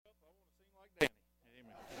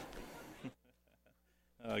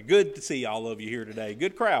Good to see all of you here today.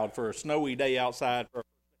 Good crowd for a snowy day outside for a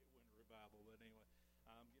winter revival. But anyway,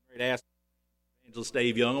 I'm getting ready to ask Evangelist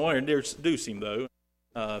Dave Young. I want to introduce him, though.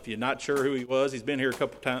 If you're not sure who he was, he's been here a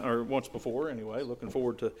couple times, or once before anyway. Looking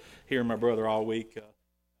forward to hearing my brother all week.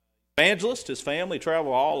 Evangelist, his family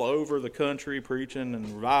travel all over the country preaching and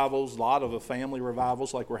revivals, a lot of family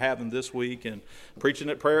revivals like we're having this week, and preaching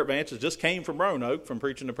at prayer advances. Just came from Roanoke from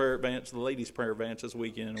preaching the prayer advance, the ladies' prayer advance this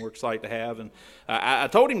weekend, and we're excited to have. And I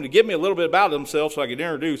told him to give me a little bit about himself so I could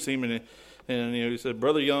introduce him, and he said,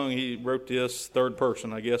 Brother Young, he wrote this third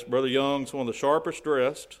person, I guess. Brother Young's one of the sharpest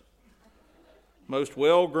dressed, most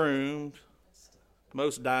well-groomed,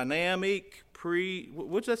 most dynamic,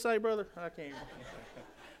 what'd that say, brother? I can't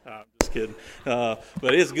I'm just kidding.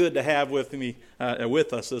 But it's good to have with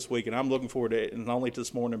us this week, and I'm looking forward to it, not only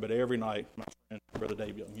this morning, but every night. My friend, Brother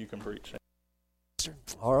Dave Young, you can preach.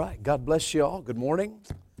 All right. God bless you all. Good morning.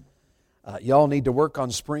 Y'all need to work on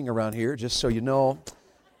spring around here, just so you know.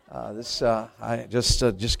 I just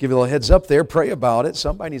give you a little heads up there. Pray about it.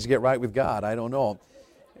 Somebody needs to get right with God. I don't know.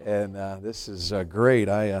 And this is great.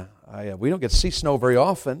 We don't get to see snow very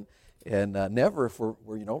often, and never if we're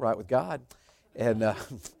right with God. And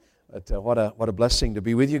but what a blessing to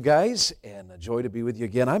be with you guys, and a joy to be with you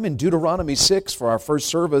again. I'm in Deuteronomy 6 for our first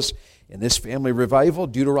service in this family revival.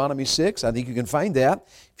 Deuteronomy 6. I think you can find that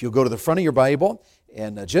if you'll go to the front of your Bible.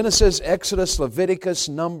 And Genesis, Exodus, Leviticus,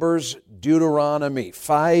 Numbers, Deuteronomy.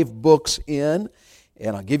 5 books in.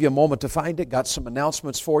 And I'll give you a moment to find it. Got some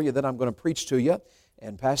announcements for you that I'm going to preach to you.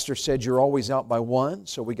 And Pastor said you're always out by 1,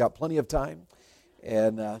 so we got plenty of time.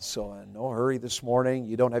 And so no hurry this morning.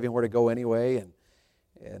 You don't have anywhere to go anyway,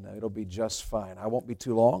 and it'll be just fine. I won't be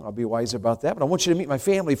too long. I'll be wise about that. But I want you to meet my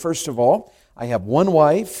family first of all. I have one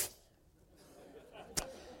wife,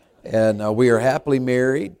 and we are happily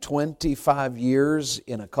married. 25 years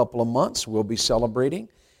in a couple of months. We'll be celebrating.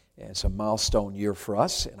 And it's a milestone year for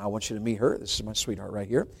us, and I want you to meet her. This is my sweetheart right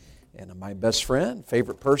here, and my best friend,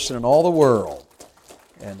 favorite person in all the world.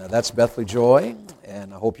 And that's Bethany Joy,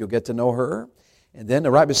 and I hope you'll get to know her. And then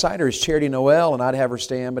right beside her is Charity Noel, and I'd have her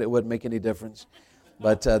stand, but it wouldn't make any difference.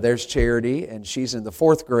 But there's Charity, and she's in the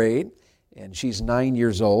 4th grade, and she's 9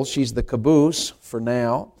 years old. She's the caboose for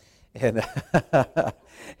now. And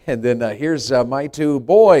and then here's my 2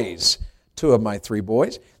 boys, 2 of my 3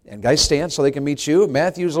 boys. And guys, stand so they can meet you.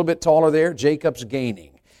 Matthew's a little bit taller there. Jacob's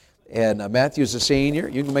gaining. And Matthew's a senior.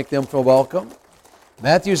 You can make them feel welcome.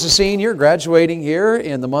 Matthew's a senior, graduating here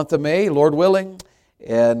in the month of May, Lord willing.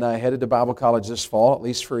 And I headed to Bible college this fall, at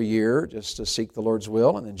least for a year, just to seek the Lord's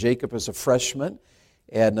will. And then Jacob is a freshman.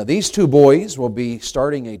 And these 2 boys will be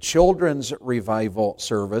starting a children's revival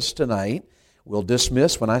service tonight. We'll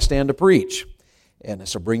dismiss when I stand to preach. And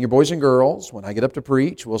so bring your boys and girls. When I get up to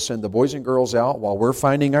preach, we'll send the boys and girls out while we're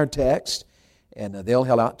finding our text. And they'll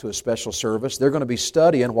head out to a special service. They're going to be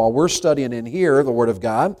studying, while we're studying in here, the Word of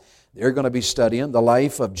God, they're going to be studying the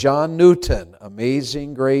life of John Newton.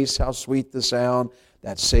 Amazing grace, how sweet the sound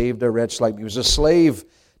that saved a wretch like me. He was a slave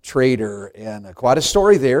trader, and quite a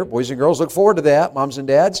story there. Boys and girls, look forward to that. Moms and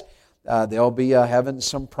dads, they'll be having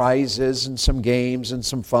some prizes and some games and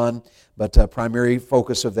some fun, but primary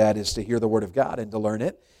focus of that is to hear the Word of God and to learn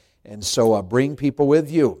it. And so bring people with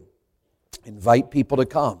you. Invite people to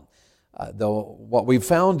come. Though what we've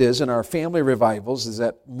found is in our family revivals is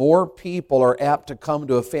that more people are apt to come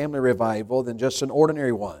to a family revival than just an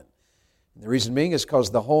ordinary one. And the reason being is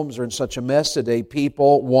because the homes are in such a mess today,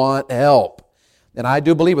 people want help. And I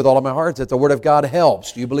do believe with all of my heart that the Word of God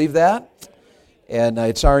helps. Do you believe that? And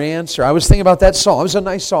it's our answer. I was thinking about that song. It was a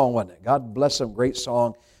nice song, wasn't it? God bless them, great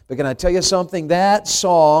song. But can I tell you something? That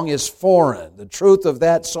song is foreign. The truth of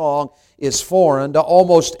that song is foreign to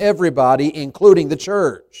almost everybody, including the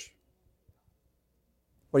church.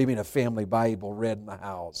 What do you mean a family Bible read in the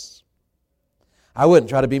house? I wouldn't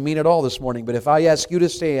try to be mean at all this morning, but if I ask you to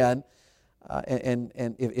stand, and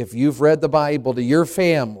if you've read the Bible to your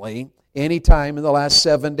family any time in the last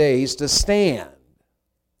 7 days, to stand,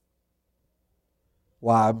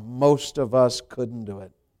 why, most of us couldn't do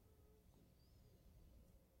it.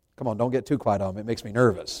 Come on, don't get too quiet on me. It makes me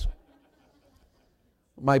nervous.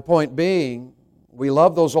 My point being, we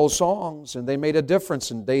love those old songs, and they made a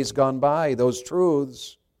difference in days gone by, those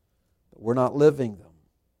truths, but we're not living them.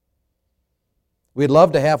 We'd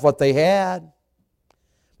love to have what they had,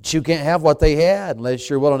 but you can't have what they had unless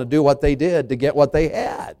you're willing to do what they did to get what they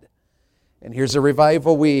had. And here's a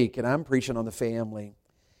revival week, and I'm preaching on the family.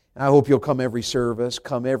 I hope you'll come every service,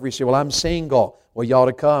 come every service. Well, I'm single. Well, you ought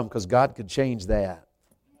to come, because God could change that.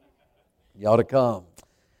 You ought to come.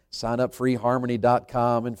 Sign up for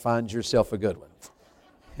eharmony.com and find yourself a good one.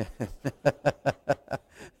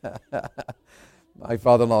 My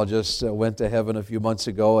father-in-law just went to heaven a few months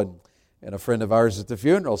ago, and a friend of ours at the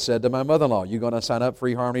funeral said to my mother-in-law, "You going to sign up for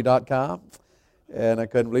eHarmony.com?" And I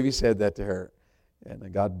couldn't believe he said that to her.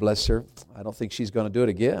 And God bless her. I don't think she's going to do it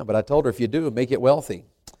again, but I told her, if you do, make it wealthy.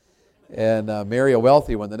 And marry a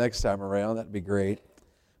wealthy one the next time around. That'd be great.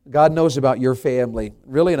 God knows about your family.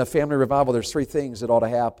 Really, in a family revival, there's 3 things that ought to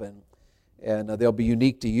happen. And they'll be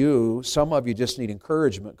unique to you. Some of you just need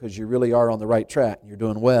encouragement because you really are on the right track and you're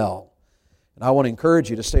doing well. And I want to encourage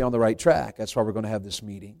you to stay on the right track. That's why we're going to have this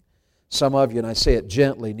meeting. Some of you, and I say it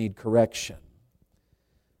gently, need correction.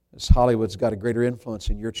 As Hollywood's got a greater influence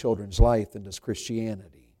in your children's life than does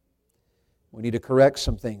Christianity. We need to correct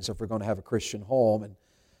some things if we're going to have a Christian home. And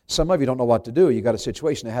some of you don't know what to do. You got a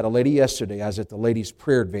situation. I had a lady yesterday. I was at the ladies'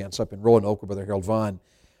 prayer advance up in Roanoke with Brother Harold Vaughn.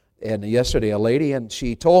 And yesterday a lady, and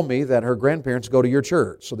she told me that her grandparents go to your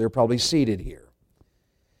church, so they're probably seated here.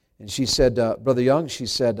 And she said, Brother Young, she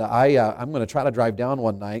said, I'm going to try to drive down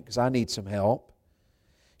one night because I need some help.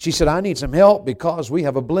 She said, I need some help because we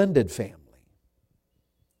have a blended family.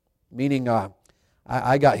 Meaning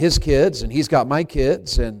I got his kids and he's got my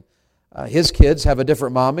kids, and his kids have a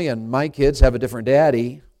different mommy and my kids have a different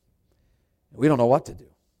daddy. We don't know what to do.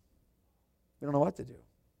 We don't know what to do.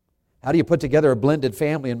 How do you put together a blended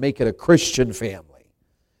family and make it a Christian family?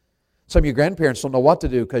 Some of your grandparents don't know what to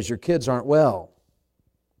do because your kids aren't well.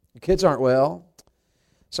 Your kids aren't well.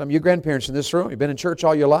 Some of you grandparents in this room, you've been in church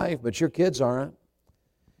all your life, but your kids aren't.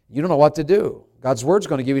 You don't know what to do. God's Word's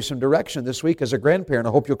going to give you some direction this week as a grandparent.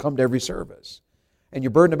 I hope you'll come to every service. And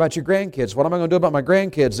you're burdened about your grandkids. What am I going to do about my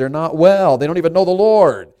grandkids? They're not well. They don't even know the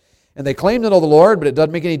Lord. And they claim to know the Lord, but it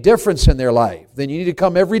doesn't make any difference in their life. Then you need to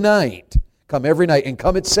come every night. Come every night. And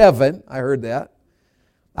come at 7. I heard that.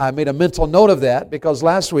 I made a mental note of that because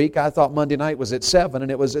last week I thought Monday night was at 7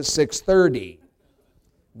 and it was at 6:30.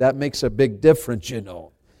 That makes a big difference, you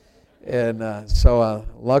know. And so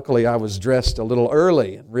luckily I was dressed a little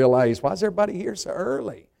early and realized, why is everybody here so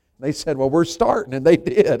early? They said, well, we're starting, and they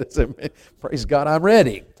did. I said, praise God, I'm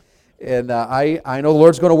ready. And I know the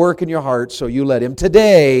Lord's going to work in your heart, so you let Him.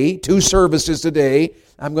 Today, 2 services today,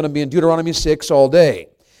 I'm going to be in Deuteronomy 6 all day.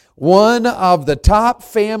 One of the top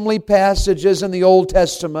family passages in the Old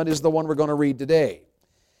Testament is the one we're going to read today.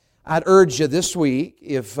 I'd urge you this week,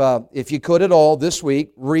 if you could at all this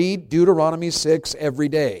week, read Deuteronomy 6 every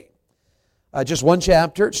day. Just one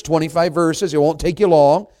chapter, it's 25 verses, it won't take you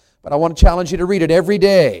long, but I want to challenge you to read it every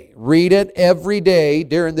day. Read it every day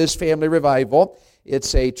during this family revival.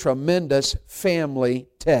 It's a tremendous family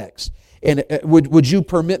text. And would you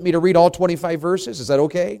permit me to read all 25 verses? Is that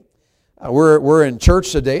okay? We're in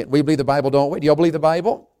church today. We believe the Bible, don't we? Do y'all believe the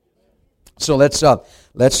Bible? So let's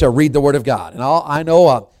read the Word of God. And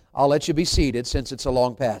I'll let you be seated since it's a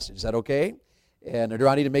long passage. Is that okay? And do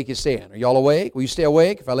I need to make you stand? Are y'all awake? Will you stay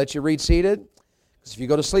awake if I let you read seated? Because if you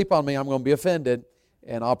go to sleep on me, I'm going to be offended,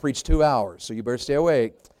 and I'll preach 2 hours. So you better stay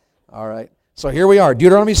awake. All right. So here we are,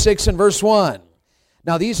 Deuteronomy 6 and verse 1.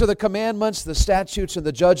 Now these are the commandments, the statutes, and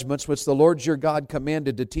the judgments which the Lord your God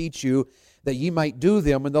commanded to teach you, that ye might do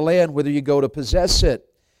them in the land whither ye go to possess it,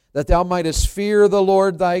 that thou mightest fear the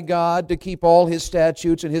Lord thy God, to keep all His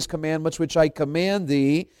statutes and His commandments which I command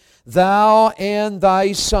thee, thou and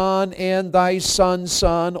thy son and thy son's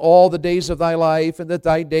son, all the days of thy life, and that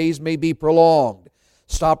thy days may be prolonged.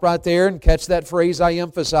 Stop right there and catch that phrase I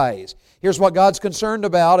emphasize. Here's what God's concerned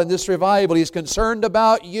about in this revival. He's concerned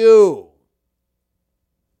about you.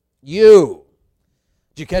 You.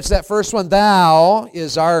 Did you catch that first one? Thou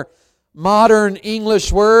is our modern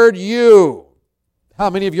English word, you.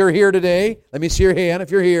 How many of you are here today? Let me see your hand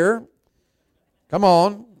if you're here. Come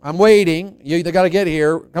on. I'm waiting. You got to get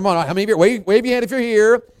here. Come on. How many of you? Wave your hand if you're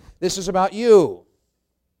here. This is about you.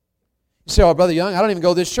 You say, oh, Brother Young, I don't even go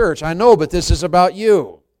to this church. I know, but this is about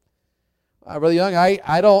you. Brother Young,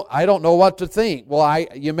 I don't know what to think. Well,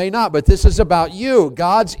 you may not, but this is about you.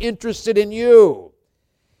 God's interested in you.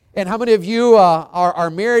 And how many of you are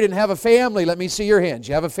married and have a family? Let me see your hands.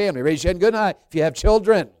 You have a family. Raise your hand. Good night. If you have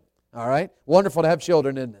children. All right. Wonderful to have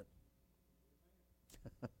children, isn't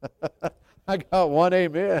it? I got one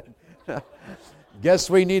amen. Guess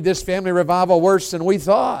we need this family revival worse than we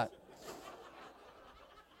thought.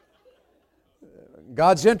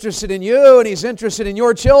 God's interested in you, and He's interested in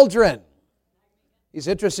your children. He's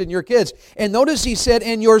interested in your kids. And notice He said,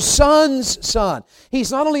 and your son's son.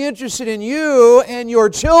 He's not only interested in you and your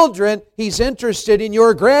children, He's interested in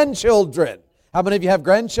your grandchildren. How many of you have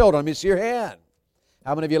grandchildren? Let me see your hand.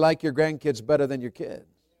 How many of you like your grandkids better than your kids?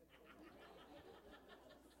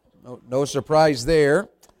 No surprise there.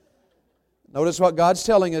 Notice what God's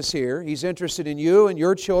telling us here. He's interested in you and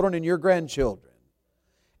your children and your grandchildren.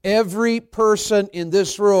 Every person in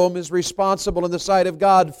this room is responsible in the sight of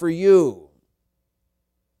God for you,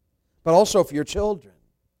 but also for your children.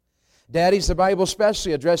 Daddies, the Bible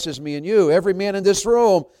especially addresses me and you. Every man in this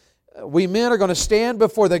room, we men are going to stand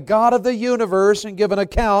before the God of the universe and give an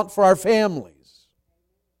account for our families,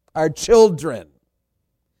 our children.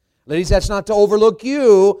 Ladies, that's not to overlook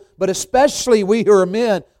you, but especially we who are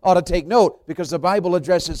men ought to take note because the Bible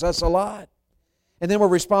addresses us a lot. And then we're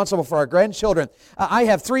responsible for our grandchildren. I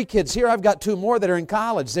have 3 kids here. I've got 2 more that are in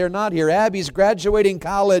college. They're not here. Abby's graduating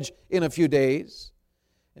college in a few days.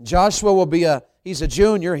 And Joshua will be he's a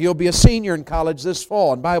junior. He'll be a senior in college this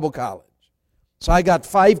fall, in Bible college. So I got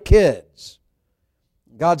 5 kids.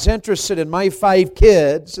 God's interested in my 5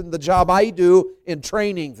 kids and the job I do in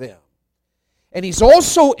training them. And He's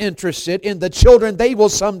also interested in the children they will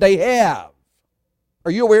someday have.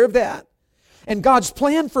 Are you aware of that? And God's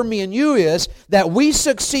plan for me and you is that we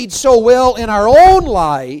succeed so well in our own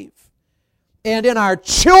life and in our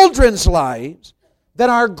children's lives that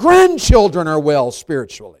our grandchildren are well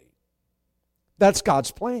spiritually. That's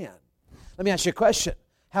God's plan. Let me ask you a question.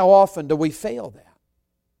 How often do we fail that?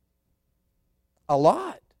 A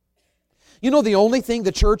lot. You know, the only thing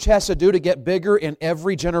the church has to do to get bigger in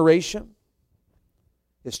every generation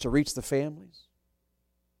is to reach the families.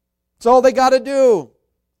 That's all they got to do.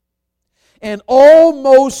 And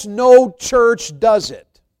almost no church does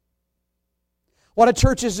it. What do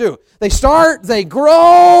churches do? They start, they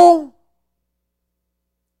grow,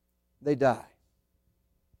 they die.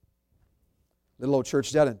 Little old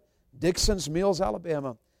church down in Dixon's Mills,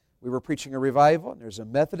 Alabama. We were preaching a revival, and there's a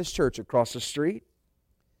Methodist church across the street.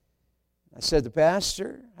 I said, the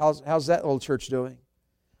pastor, how's that old church doing?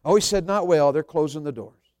 Oh, he said, not well. They're closing the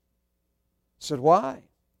doors. I said, why?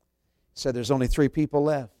 He said, there's only 3 people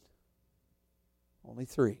left. Only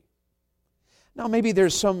 3. Now, maybe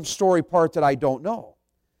there's some story part that I don't know.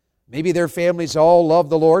 Maybe their families all love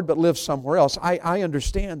the Lord but live somewhere else. I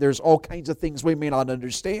understand there's all kinds of things we may not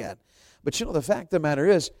understand. But you know, the fact of the matter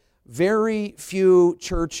is, very few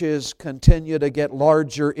churches continue to get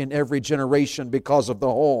larger in every generation because of the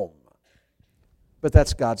home. But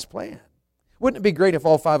that's God's plan. Wouldn't it be great if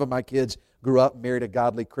all 5 of my kids grew up and married a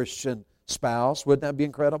godly Christian spouse? Wouldn't that be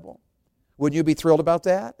incredible? Wouldn't you be thrilled about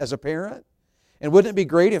that as a parent? And wouldn't it be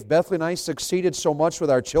great if Bethany and I succeeded so much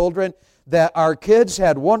with our children that our kids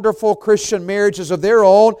had wonderful Christian marriages of their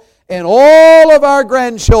own and all of our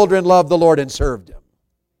grandchildren loved the Lord and served Him?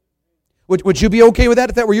 Would you be okay with that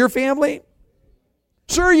if that were your family?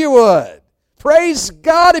 Sure you would. Praise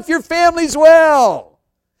God if your family's well.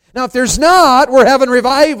 Now if there's not, we're having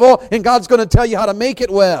revival and God's going to tell you how to make it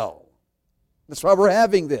well. That's why we're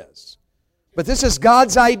having this. But this is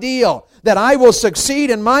God's ideal, that I will succeed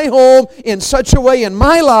in my home in such a way in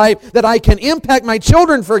my life that I can impact my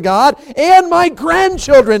children for God and my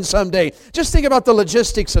grandchildren someday. Just think about the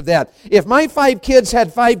logistics of that. If my 5 kids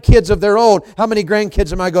had 5 kids of their own, how many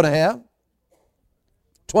grandkids am I going to have?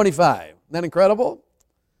 25. Isn't that incredible?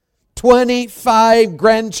 25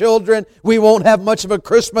 grandchildren. We won't have much of a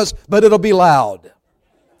Christmas, but it'll be loud. Isn't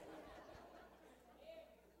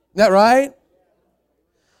that right?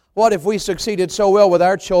 What if we succeeded so well with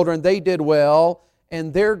our children, they did well,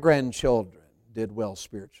 and their grandchildren did well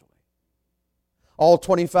spiritually? All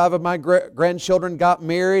 25 of my grandchildren got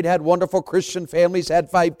married, had wonderful Christian families, had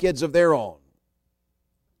 5 kids of their own.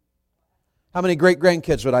 How many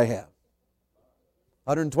great-grandkids would I have?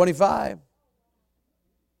 125.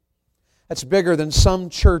 That's bigger than some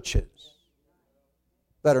churches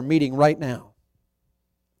that are meeting right now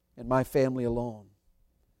in my family alone.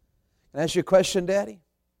 Can I ask you a question, Daddy?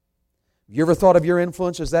 Have you ever thought of your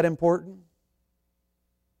influence? Is that important?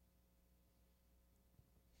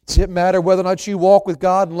 Does it matter whether or not you walk with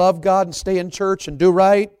God and love God and stay in church and do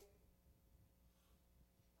right?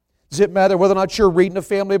 Does it matter whether or not you're reading a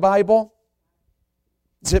family Bible?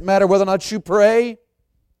 Does it matter whether or not you pray?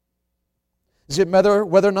 Does it matter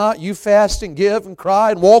whether or not you fast and give and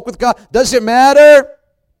cry and walk with God? Does it matter?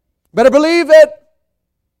 Better believe it.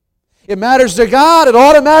 It matters to God. It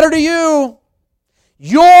ought to matter to you.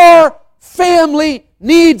 Your family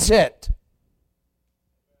needs it.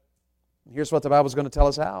 Here's what the Bible's going to tell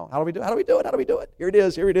us how. How do we do it? How do we do it? How do we do it? Here it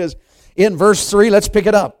is. Here it is. In verse 3, let's pick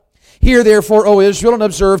it up. Hear therefore, O Israel, and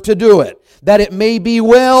observe to do it, that it may be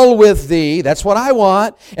well with thee, that's what I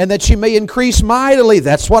want, and that ye may increase mightily,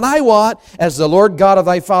 that's what I want, as the Lord God of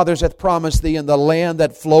thy fathers hath promised thee in the land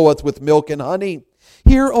that floweth with milk and honey.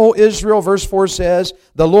 Hear, O Israel, verse 4 says,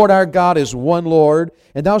 the Lord our God is one Lord,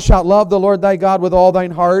 and thou shalt love the Lord thy God with all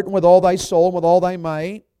thine heart, and with all thy soul, and with all thy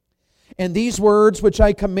might. And these words which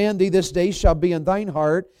I command thee this day shall be in thine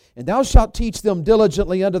heart, and thou shalt teach them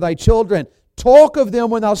diligently unto thy children. Talk of them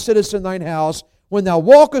when thou sittest in thine house, when thou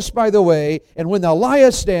walkest by the way, and when thou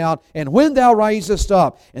liest down, and when thou risest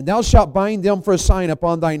up. And thou shalt bind them for a sign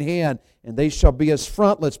upon thine hand, and they shall be as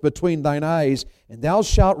frontlets between thine eyes, and thou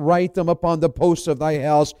shalt write them upon the posts of thy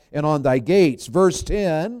house and on thy gates. Verse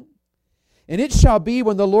 10, and it shall be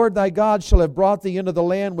when the Lord thy God shall have brought thee into the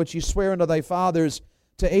land which he sware unto thy fathers,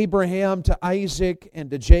 to Abraham, to Isaac,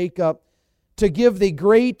 and to Jacob, to give thee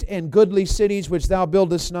great and goodly cities which thou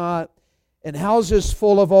buildest not, and houses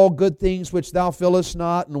full of all good things which thou fillest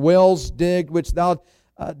not, and wells digged which thou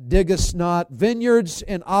diggest not, vineyards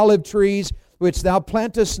and olive trees which thou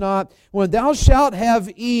plantest not, when thou shalt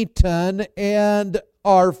have eaten and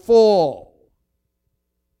are full.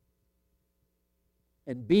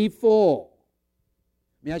 And be full.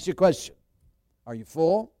 Let me ask you a question. Are you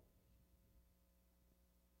full?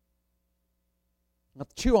 I'll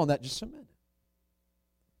chew on that just a minute.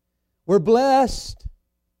 We're blessed,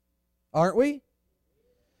 aren't we?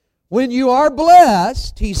 When you are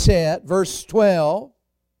blessed, he said, verse 12,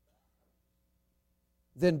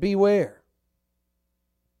 then beware,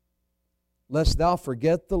 lest thou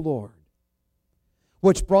forget the Lord,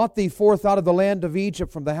 which brought thee forth out of the land of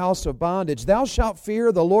Egypt from the house of bondage. Thou shalt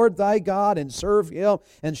fear the Lord thy God, and serve him,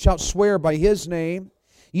 and shalt swear by his name.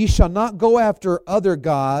 Ye shall not go after other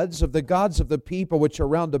gods, of the gods of the people which are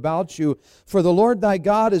round about you. For the Lord thy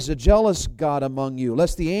God is a jealous God among you,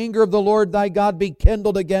 lest the anger of the Lord thy God be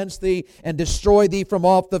kindled against thee, and destroy thee from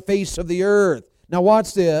off the face of the earth. Now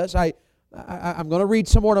watch this. I'm going to read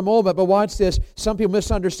some more in a moment, but watch this. Some people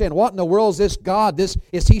misunderstand. What in the world is this God? Is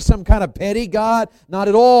he some kind of petty God? Not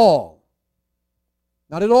at all.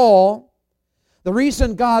 Not at all. The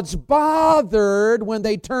reason God's bothered when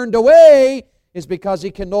they turned away is because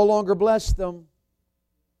he can no longer bless them.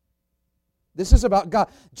 This is about God.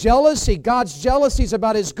 Jealousy. God's jealousy is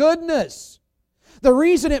about his goodness. The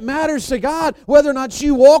reason it matters to God whether or not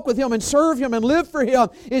you walk with him and serve him and live for him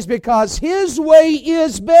is because his way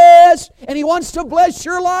is best, and he wants to bless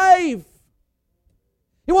your life.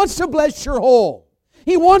 He wants to bless your home.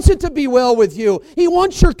 He wants it to be well with you. He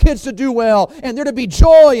wants your kids to do well, and there to be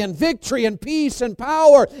joy and victory and peace and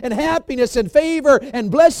power and happiness and favor and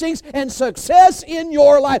blessings and success in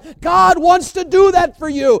your life. God wants to do that for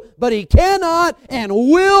you, but he cannot and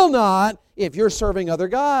will not if you're serving other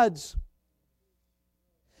gods.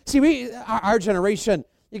 See, our generation,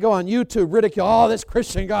 you go on YouTube, ridicule, oh, this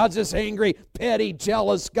Christian God's this angry, petty,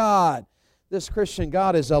 jealous God. This Christian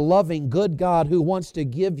God is a loving, good God who wants to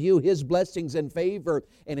give you his blessings and favor.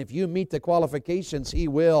 And if you meet the qualifications, he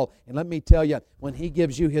will. And let me tell you, when he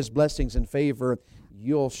gives you his blessings and favor,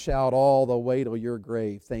 you'll shout all the way to your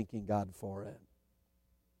grave, thanking God for it.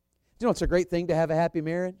 You know, it's a great thing to have a happy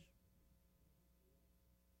marriage.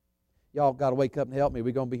 Y'all got to wake up and help me.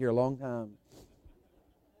 We're going to be here a long time.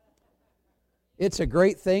 It's a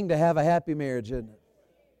great thing to have a happy marriage, isn't it?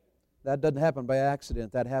 That doesn't happen by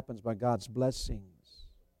accident. That happens by God's blessings.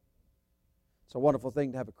 It's a wonderful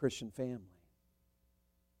thing to have a Christian family.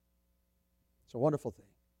 It's a wonderful thing.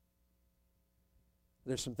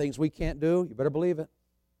 There's some things we can't do. You better believe it.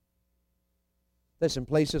 There's some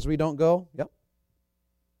places we don't go. Yep.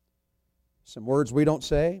 Some words we don't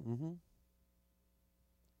say. Mm-hmm.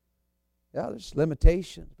 Yeah, there's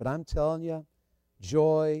limitations. But I'm telling you,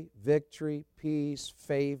 joy, victory, peace,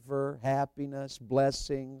 favor, happiness,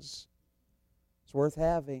 blessings. It's worth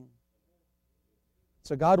having.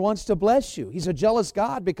 So God wants to bless you. He's a jealous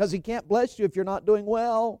God because he can't bless you if you're not doing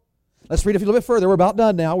well. Let's read a little bit further. We're about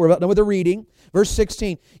done now. We're about done with the reading. Verse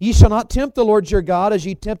 16. Ye shall not tempt the Lord your God as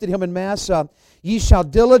ye tempted him in Massah. Ye shall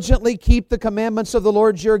diligently keep the commandments of the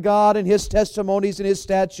Lord your God and his testimonies and his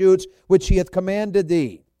statutes which he hath commanded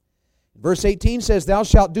thee. Verse 18 says, thou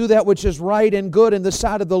shalt do that which is right and good in the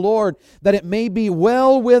sight of the Lord, that it may be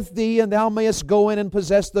well with thee, and thou mayest go in and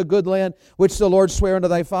possess the good land which the Lord sware unto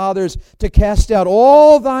thy fathers, to cast out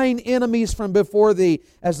all thine enemies from before thee,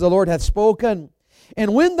 as the Lord hath spoken.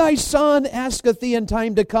 And when thy son asketh thee in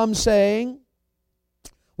time to come, saying,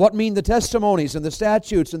 what mean the testimonies and the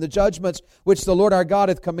statutes and the judgments which the Lord our God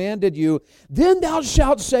hath commanded you, then thou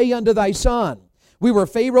shalt say unto thy son, we were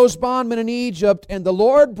Pharaoh's bondmen in Egypt, and the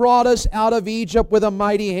Lord brought us out of Egypt with a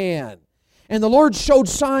mighty hand. And the Lord showed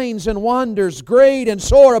signs and wonders, great and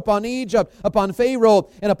sore, upon Egypt, upon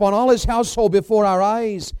Pharaoh, and upon all his household before our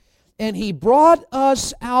eyes. And he brought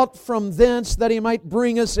us out from thence, that he might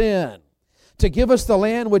bring us in, to give us the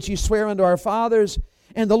land which he sware unto our fathers.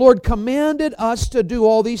 And the Lord commanded us to do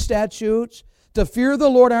all these statutes, to fear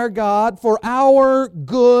the Lord our God for our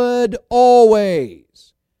good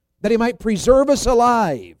always, that he might preserve us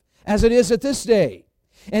alive, as it is at this day.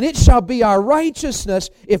 And it shall be our righteousness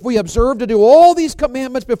if we observe to do all these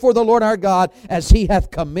commandments before the Lord our God as He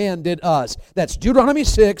hath commanded us. That's Deuteronomy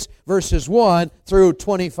 6, verses 1 through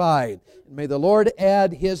 25. And may the Lord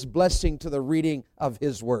add His blessing to the reading of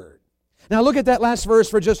His Word. Now look at that last verse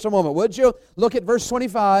for just a moment, would you? Look at verse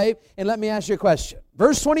 25, and let me ask you a question.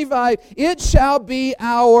 Verse 25, it shall be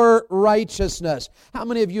our righteousness. How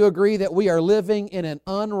many of you agree that we are living in an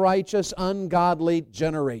unrighteous, ungodly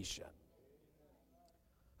generation?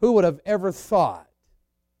 Who would have ever thought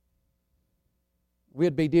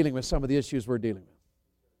we'd be dealing with some of the issues we're dealing with?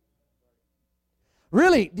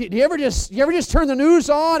 Really, do you ever just turn the news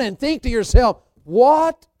on and think to yourself,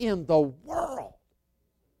 what in the world?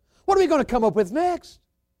 What are we going to come up with next?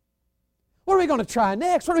 What are we going to try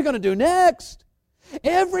next? What are we going to do next?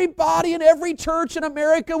 Everybody in every church in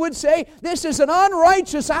America would say, this is an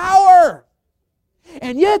unrighteous hour.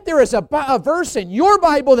 And yet there is a verse in your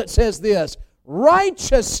Bible that says this,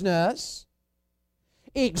 righteousness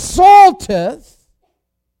exalteth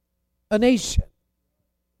a nation.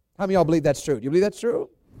 How many of y'all believe that's true? Do you believe that's true?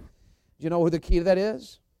 Do you know who the key to that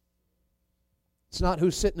is? It's not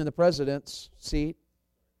who's sitting in the president's seat.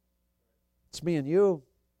 It's me and you.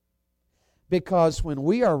 Because when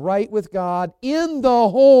we are right with God in the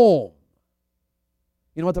home,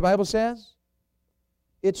 you know what the Bible says?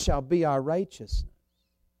 It shall be our righteousness.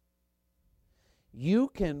 You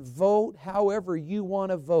can vote however you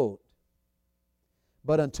want to vote.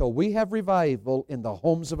 But until we have revival in the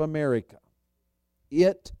homes of America,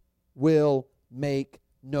 it will make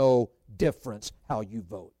no difference how you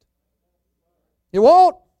vote. It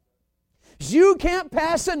won't. You can't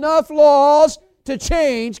pass enough laws to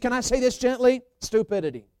change, can I say this gently?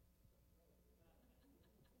 Stupidity.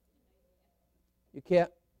 You can't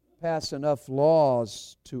pass enough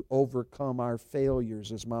laws to overcome our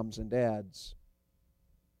failures as moms and dads.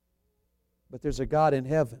 But there's a God in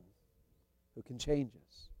heaven who can change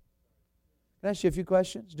us. Can I ask you a few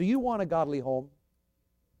questions? Do you want a godly home?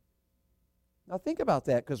 Now think about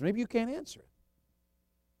that, because maybe you can't answer it.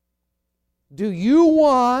 Do you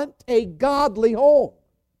want a godly home?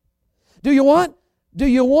 Do you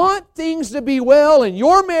want things to be well in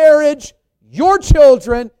your marriage, your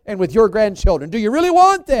children, and with your grandchildren? Do you really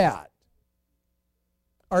want that?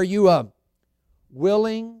 Are you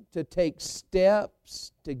willing to take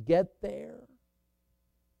steps to get there?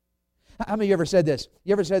 How many of you ever said this?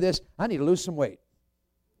 You ever said this? I need to lose some weight.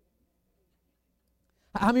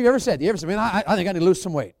 How many of you ever said? You ever said, man, I think I need to lose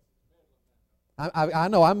some weight. I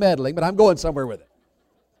know I'm meddling, but I'm going somewhere with it.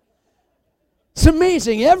 It's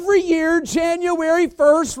amazing. Every year, January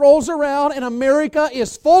 1st rolls around, and America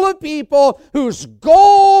is full of people whose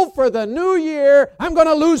goal for the new year, I'm going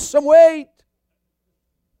to lose some weight.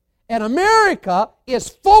 And America is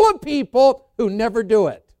full of people who never do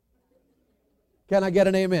it. Can I get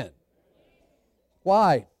an amen?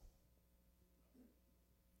 Why?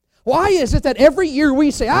 Why is it that every year we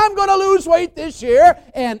say, I'm going to lose weight this year,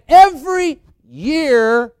 and every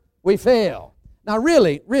year we fail? Now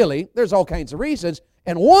really, there's all kinds of reasons.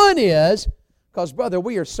 And one is, because brother,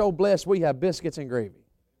 we are so blessed we have biscuits and gravy.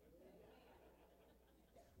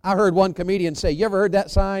 I heard one comedian say, you ever heard that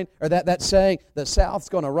sign, or that saying, the South's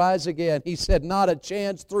going to rise again? He said, not a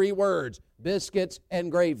chance, 3 words, biscuits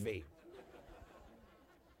and gravy.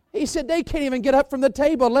 He said, they can't even get up from the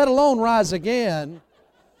table, let alone rise again.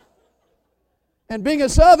 And being a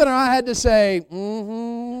Southerner, I had to say,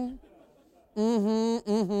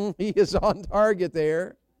 he is on target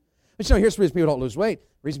there. But you know, here's the reason people don't lose weight. The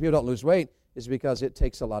reason people don't lose weight is because it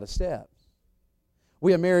takes a lot of steps.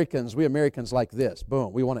 We Americans like this.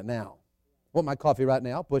 Boom, we want it now. Want my coffee right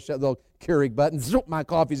now? Push that little Keurig button. Zoop, my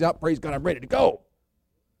coffee's out. Praise God, I'm ready to go.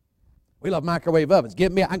 We love microwave ovens. I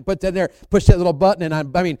can put that in there, push that little button,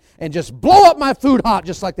 and just blow up my food hot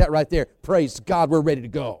just like that right there. Praise God, we're ready to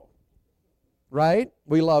go. Right?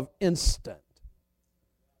 We love instant.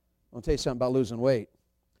 I'll tell you something about losing weight.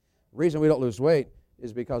 The reason we don't lose weight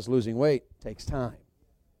is because losing weight takes time.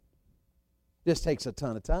 This takes a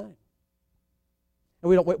ton of time. And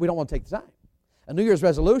we don't want to take the time. A New Year's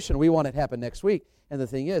resolution, we want it to happen next week. And the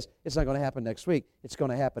thing is, it's not going to happen next week. It's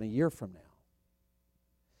going to happen a year from now.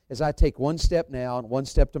 As I take one step now, and one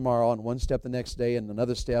step tomorrow, and one step the next day, and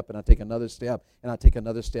another step, and I take another step, and I take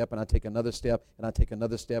another step, and I take another step, and I take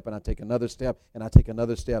another step, and I take another step, and I take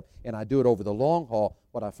another step, and I do it over the long haul,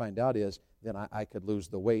 what I find out is then I could lose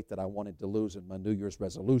the weight that I wanted to lose in my New Year's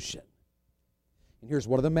resolution. And here's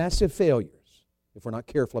one of the massive failures, if we're not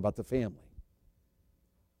careful about the family.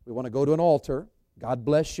 We want to go to an altar. God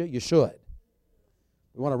bless you. You should.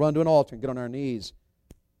 We want to run to an altar and get on our knees,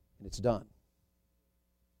 and it's done.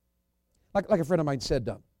 Like a friend of mine said,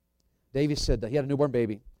 Davey said, he had a newborn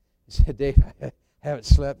baby. He said, Dave, I haven't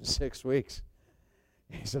slept in 6 weeks.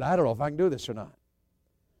 He said, I don't know if I can do this or not.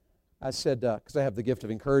 I said, because I have the gift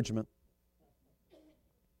of encouragement.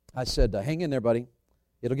 I said, hang in there, buddy.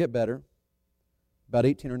 It'll get better. About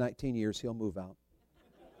 18 or 19 years, he'll move out.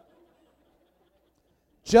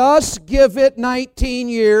 Just give it 19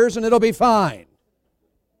 years and it'll be fine.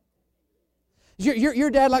 Your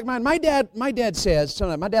dad like mine. My dad says,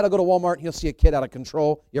 sometimes my dad will go to Walmart and he'll see a kid out of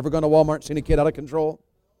control. You ever gone to Walmart and seen a kid out of control?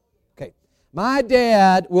 Okay. My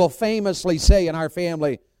dad will famously say in our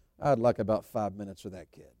family, I'd like about 5 minutes with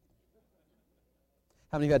that kid.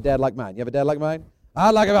 How many of you have a dad like mine? You have a dad like mine?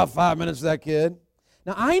 I'd like about 5 minutes with that kid.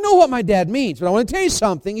 Now, I know what my dad means, but I want to tell you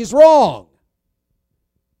something. He's wrong.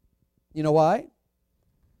 You know why?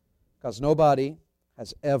 Because nobody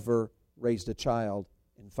has ever raised a child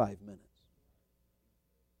in 5 minutes.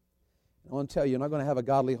 I want to tell you, you're not going to have a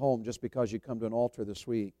godly home just because you come to an altar this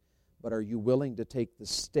week, but are you willing to take the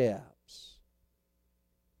steps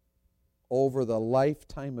over the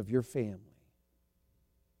lifetime of your family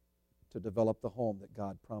to develop the home that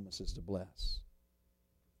God promises to bless?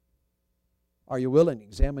 Are you willing to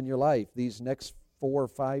examine your life these next 4 or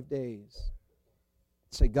 5 days?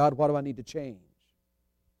 Say, God, what do I need to change?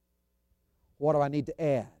 What do I need to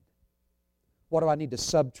add? What do I need to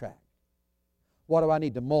subtract? What do I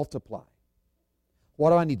need to multiply?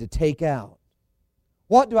 What do I need to take out?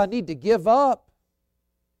 What do I need to give up?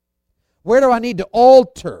 Where do I need to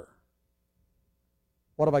alter?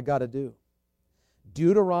 What have I got to do?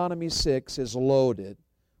 Deuteronomy 6 is loaded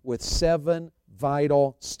with 7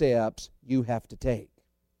 vital steps you have to take.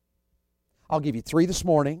 I'll give you 3 this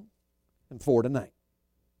morning and 4 tonight.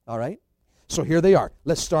 All right? So here they are.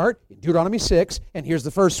 Let's start in Deuteronomy 6, and here's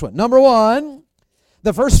the first one. Number 1,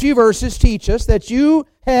 the first few verses teach us that you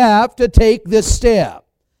have to take this step.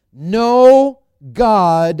 Know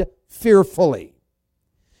God fearfully.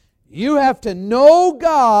 You have to know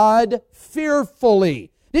God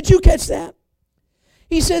fearfully. Did you catch that?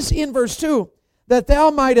 He says in verse 2, that thou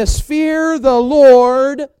mightest fear the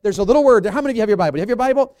Lord. There's a little word there. How many of you have your Bible? You have your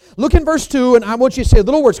Bible? Look in verse 2, and I want you to say a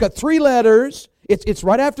little word. It's got 3 letters. It's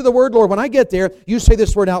right after the word Lord. When I get there, you say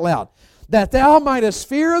this word out loud. That thou mightest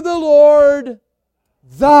fear the Lord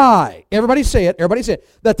thy. Everybody say it. Everybody say it.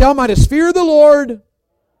 That thou mightest fear the Lord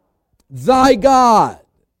thy God.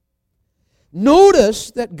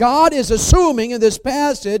 Notice that God is assuming in this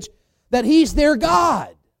passage that He's their God.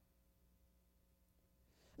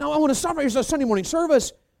 Now, I want to stop right here. It's a Sunday morning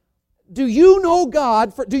service. Do you know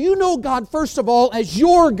God? Do you know God, first of all, as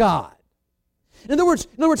your God? In other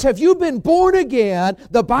words, have you been born again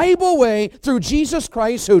the Bible way through Jesus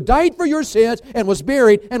Christ, who died for your sins and was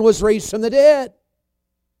buried and was raised from the dead?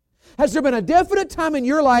 Has there been a definite time in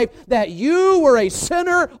your life that you were a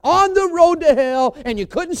sinner on the road to hell and you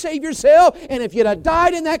couldn't save yourself? And if you'd have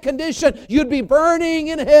died in that condition, you'd be burning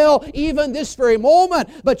in hell even this very moment.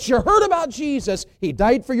 But you heard about Jesus. He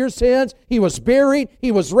died for your sins. He was buried. He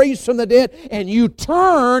was raised from the dead. And you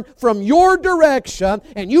turned from your direction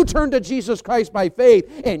and you turned to Jesus Christ by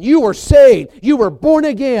faith. And you were saved. You were born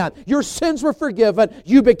again. Your sins were forgiven.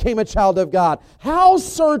 You became a child of God. How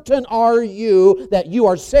certain are you that you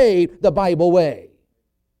are saved the Bible way?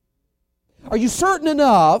 Are you certain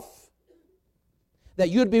enough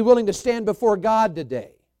that you'd be willing to stand before God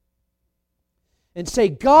today and say,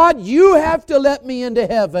 God, you have to let me into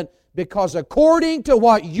heaven because according to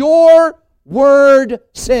what your word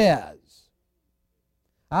says,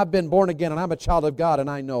 I've been born again and I'm a child of God and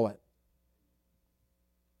I know it.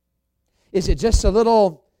 Is it just a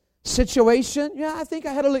little situation? Yeah, I think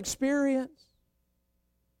I had a little experience.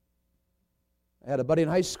 I had a buddy in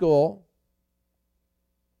high school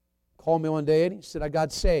call me one day and he said, I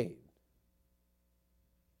got saved.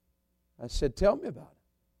 I said, tell me about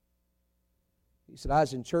it. He said, I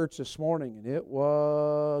was in church this morning and it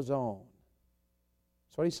was on.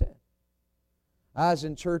 That's what he said. I was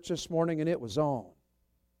in church this morning and it was on.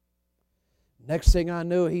 Next thing I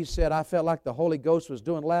knew, he said, I felt like the Holy Ghost was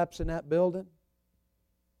doing laps in that building.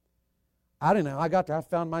 I didn't know how I got there. I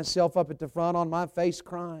found myself up at the front on my face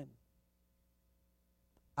crying.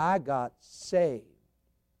 I got saved.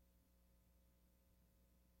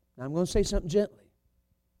 Now I'm going to say something gently.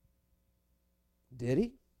 Did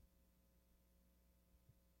he?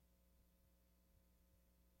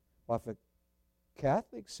 Well, if a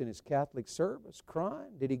Catholic's in his Catholic service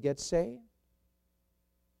crying, did he get saved?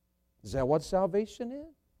 Is that what salvation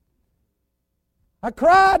is? I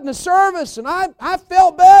cried in the service and I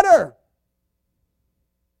felt better.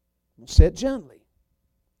 I'm going to say it gently.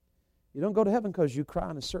 You don't go to heaven because you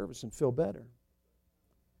cry in a service and feel better.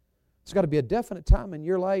 There's got to be a definite time in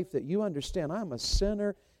your life that you understand I'm a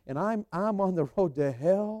sinner and I'm on the road to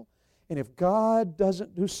hell, and if God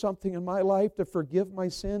doesn't do something in my life to forgive my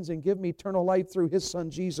sins and give me eternal life through His Son,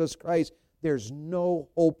 Jesus Christ, there's no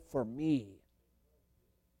hope for me.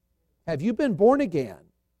 Have you been born again?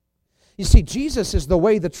 You see, Jesus is the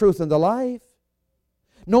way, the truth, and the life.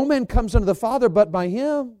 No man comes unto the Father but by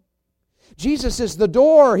Him. Jesus is the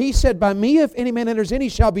door. He said, by me, if any man enters in, he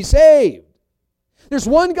shall be saved. There's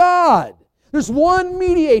one God. There's one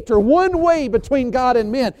mediator, one way between God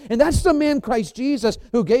and men. And that's the man Christ Jesus,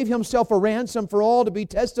 who gave Himself a ransom for all to be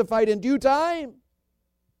testified in due time.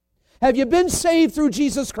 Have you been saved through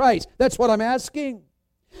Jesus Christ? That's what I'm asking.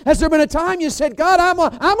 Has there been a time you said, God, I'm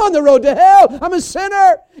on the road to hell. I'm a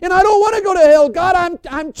sinner, and I don't want to go to hell. God,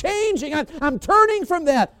 I'm changing. I'm turning from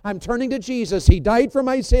that. I'm turning to Jesus. He died for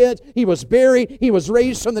my sins. He was buried. He was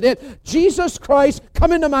raised from the dead. Jesus Christ,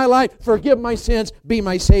 come into my life. Forgive my sins. Be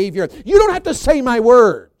my Savior. You don't have to say my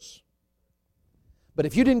words. But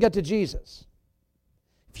if you didn't get to Jesus,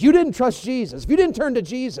 if you didn't trust Jesus, if you didn't turn to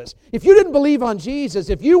Jesus, if you didn't believe on Jesus,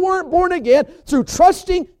 if you weren't born again through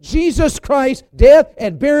trusting Jesus Christ's death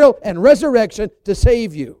and burial and resurrection to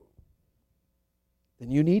save you,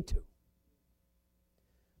 then you need to.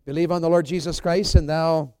 Believe on the Lord Jesus Christ, and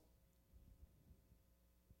thou,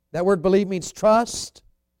 that word believe means trust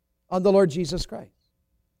on the Lord Jesus Christ.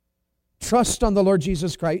 Trust on the Lord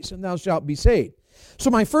Jesus Christ, and thou shalt be saved. So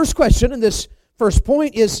my first question in this first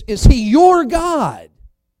point is He your God?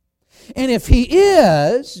 And if He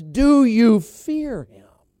is, do you fear Him?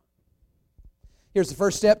 Here's the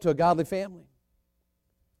first step to a godly family.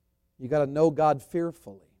 You got to know God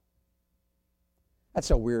fearfully. That's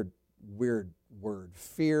a weird word.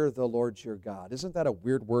 Fear the Lord your God. Isn't that a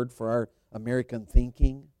weird word for our American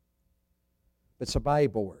thinking? It's a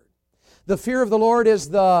Bible word. The fear of the Lord is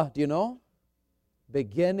the, do you know?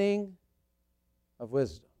 Beginning of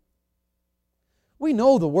wisdom. We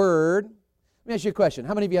know the word. Let me ask you a question.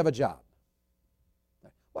 How many of you have a job?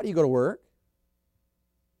 Why do you go to work?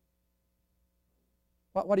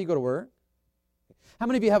 Why do you go to work? How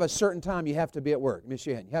many of you have a certain time you have to be at work? Miss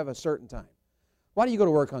your hand. You have a certain time. Why do you go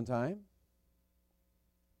to work on time?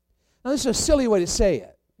 Now, this is a silly way to say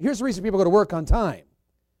it. Here's the reason people go to work on time.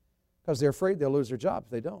 Because they're afraid they'll lose their job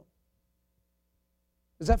if they don't.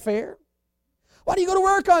 Is that fair? Why do you go to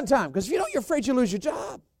work on time? Because if you don't, you're afraid you'll lose your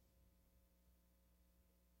job.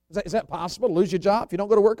 Is that possible, to lose your job if you don't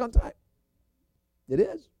go to work on time? It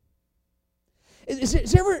is.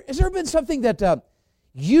 Has there ever been something that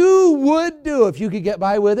you would do if you could get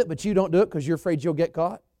by with it, but you don't do it because you're afraid you'll get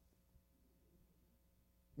caught?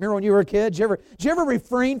 Remember when you were a kid? Did you ever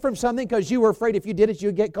refrain from something because you were afraid if you did it,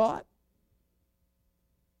 you'd get caught?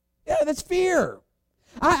 Yeah, that's fear.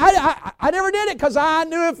 I never did it because I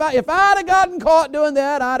knew if I'd have gotten caught doing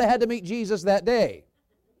that, I'd have had to meet Jesus that day.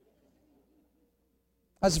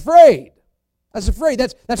 I was afraid.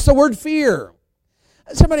 That's the word fear.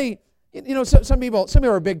 Somebody, some people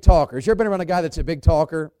are big talkers. You ever been around a guy that's a big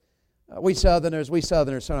talker? We Southerners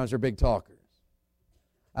sometimes are big talkers.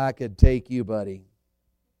 I could take you, buddy.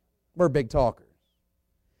 We're big talkers.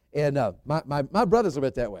 And my brother's a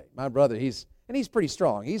bit that way. My brother, he's pretty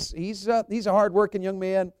strong. He's a hard-working young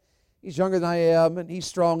man. He's younger than I am, and he's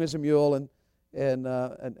strong as a mule.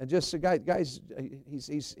 And just a guys,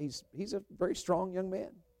 he's a very strong young man.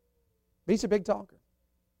 But he's a big talker.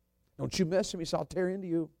 Don't you mess with me, so I'll tear into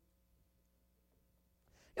you.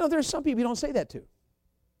 You know, there's some people you don't say that to.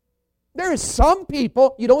 There is some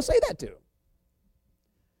people you don't say that to.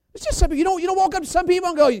 It's just something you don't walk up to some people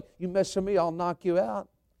and go, "You mess with me, I'll knock you out."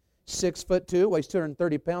 6'2", weighs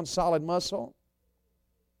 230 pounds, solid muscle.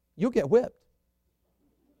 You'll get whipped.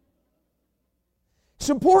 It's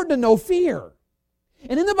important to know fear.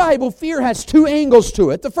 And in the Bible, fear has two angles to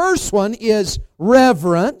it. The first one is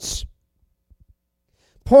reverence.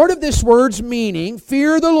 Part of this word's meaning,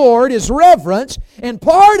 fear the Lord, is reverence, and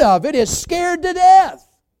part of it is scared to death.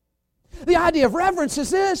 The idea of reverence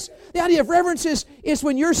is this. The idea of reverence is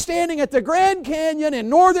when you're standing at the Grand Canyon in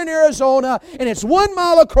northern Arizona, and it's 1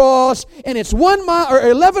 mile across, and it's 1 mile or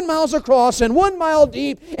 11 miles across, and 1 mile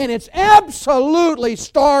deep, and it's absolutely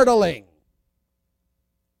startling.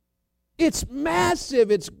 It's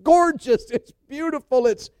massive. It's gorgeous. It's beautiful.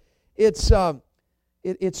 It's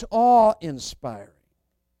awe-inspiring.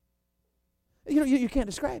 You can't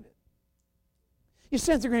describe it. You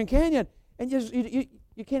stand at the Grand Canyon, and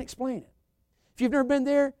you can't explain it. If you've never been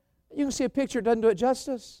there, you can see a picture, it doesn't do it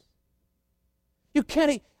justice. You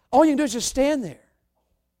can't, all you can do is just stand there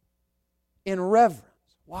in reverence.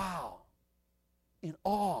 Wow. In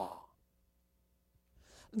awe.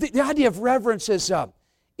 The idea of reverence is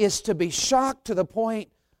to be shocked to the point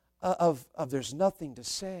of there's nothing to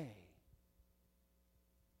say.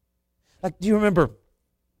 Like, do you remember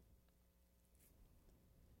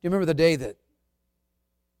the day that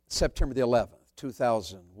September the 11th,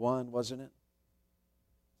 2001, wasn't it?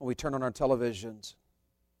 When we turn on our televisions,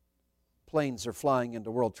 planes are flying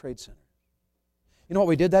into World Trade Center. You know what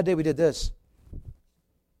we did that day? We did this.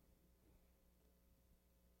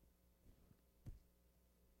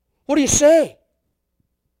 What do you say?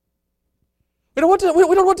 We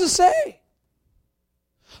don't know what to say.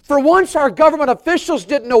 For once, our government officials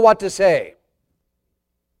didn't know what to say.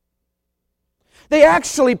 They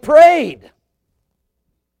actually prayed,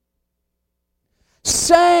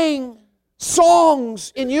 sang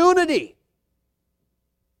songs in unity,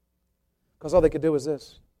 because all they could do was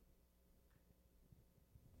this.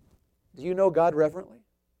 Do you know God reverently?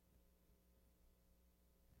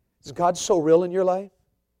 Is God so real in your life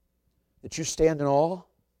that you stand in awe?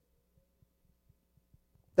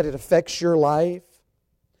 That it affects your life?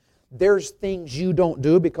 There's things you don't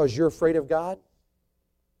do because you're afraid of God?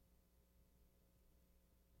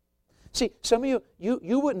 See, some of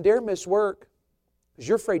you wouldn't dare miss work because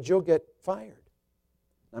you're afraid you'll get fired.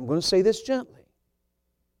 I'm going to say this gently.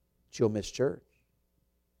 But you'll miss church.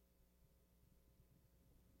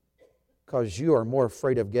 Because you are more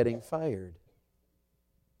afraid of getting fired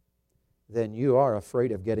than you are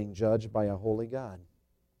afraid of getting judged by a holy God.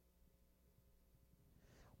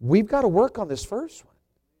 We've got to work on this first one.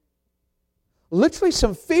 Literally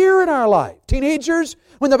some fear in our life. Teenagers,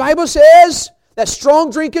 when the Bible says that strong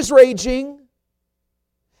drink is raging,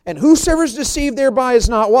 and whosoever is deceived thereby is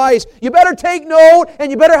not wise, you better take note and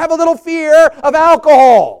you better have a little fear of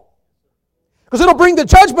alcohol. Because it'll bring the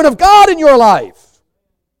judgment of God in your life.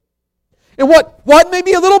 And what may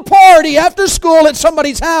be a little party after school at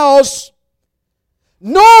somebody's house,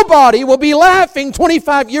 nobody will be laughing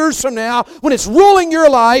 25 years from now when it's ruling your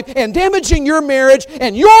life and damaging your marriage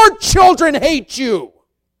and your children hate you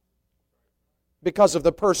because of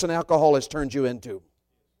the person alcohol has turned you into.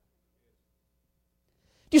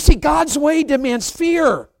 You see, God's way demands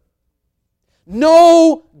fear.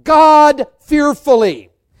 Know God fearfully.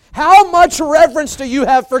 How much reverence do you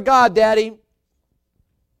have for God, Daddy?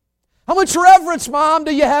 How much reverence, Mom,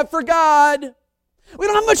 do you have for God? We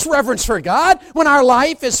don't have much reverence for God when our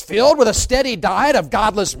life is filled with a steady diet of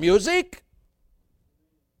godless music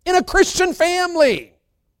in a Christian family.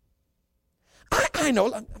 I know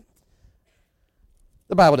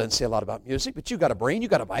the Bible doesn't say a lot about music, but you've got a brain,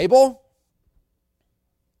 you've got a Bible.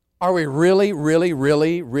 Are we really, really,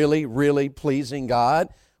 really, really, really pleasing God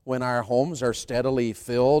when our homes are steadily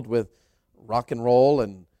filled with rock and roll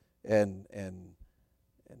and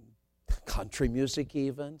country music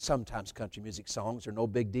even? Sometimes country music songs are no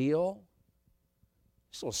big deal.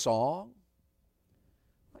 Just a little song.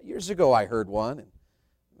 Years ago I heard one,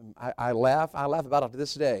 and I laugh about it to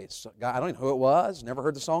this day. I don't even know who it was, never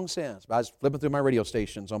heard the song since. But I was flipping through my radio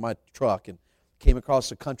stations on my truck and came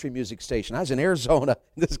across a country music station. I was in Arizona,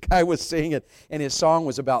 and this guy was singing, and his song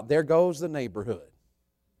was about "There Goes the Neighborhood."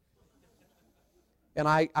 And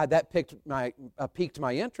that piqued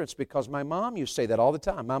my interest because my mom used to say that all the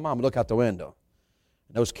time. My mom would look out the window,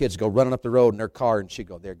 and those kids go running up the road in their car, and she'd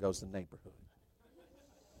go, "There goes the neighborhood."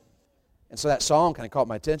 And so that song kind of caught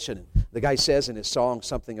my attention. And the guy says in his song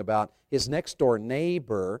something about his next-door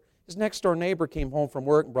neighbor. His next-door neighbor came home from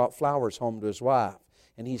work and brought flowers home to his wife.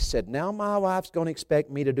 And he said, "Now my wife's going to expect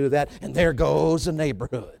me to do that, and there goes the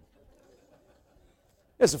neighborhood."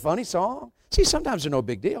 It's a funny song. See, sometimes they're no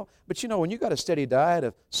big deal. But you know, when you got a steady diet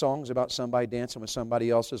of songs about somebody dancing with somebody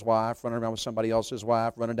else's wife, running around with somebody else's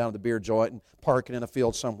wife, running down to the beer joint and parking in a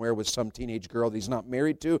field somewhere with some teenage girl that he's not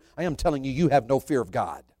married to, I am telling you, you have no fear of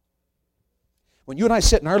God. When you and I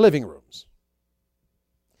sit in our living rooms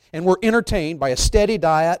and we're entertained by a steady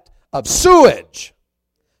diet of sewage,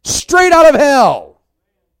 straight out of hell,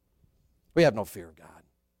 we have no fear of God.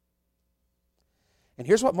 And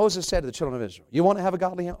here's what Moses said to the children of Israel. You want to have a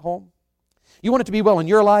godly home? You want it to be well in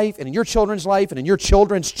your life and in your children's life and in your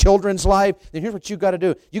children's children's life? Then here's what you've got to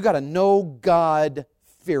do. You've got to know God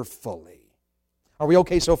fearfully. Are we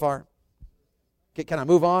okay so far? Can I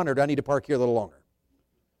move on, or do I need to park here a little longer?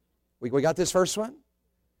 We got this first one?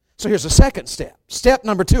 So here's the second step. Step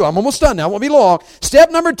number 2. I'm almost done now. It won't be long.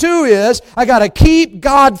 Step number 2 is I got to keep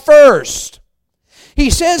God first. He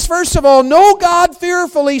says, first of all, know God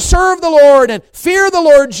fearfully, serve the Lord, and fear the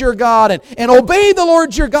Lord your God, and obey the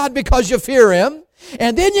Lord your God because you fear Him.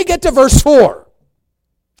 And then you get to verse 4.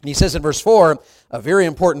 And he says in verse 4, a very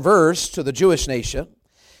important verse to the Jewish nation,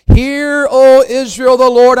 "Hear, O Israel, the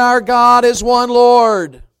Lord our God is one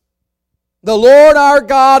Lord. The Lord our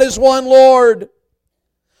God is one Lord.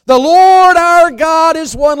 The Lord our God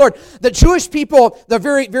is one Lord. The Jewish people, the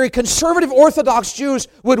very, very conservative Orthodox Jews,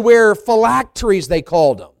 would wear phylacteries, they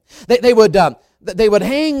called them. They would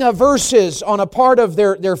hang verses on a part of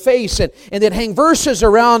their face, and they'd hang verses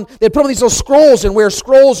around. They'd put on these little scrolls and wear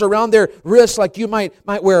scrolls around their wrists like you might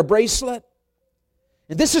wear a bracelet.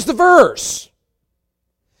 And this is the verse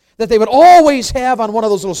that they would always have on one of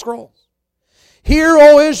those little scrolls. Hear,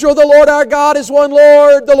 O Israel, the Lord our God is one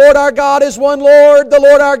Lord. The Lord our God is one Lord. The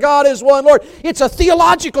Lord our God is one Lord. It's a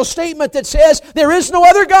theological statement that says there is no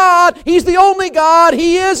other God. He's the only God.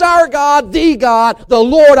 He is our God, the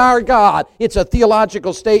Lord our God. It's a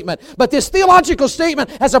theological statement. But this theological statement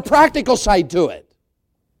has a practical side to it.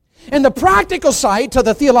 And the practical side to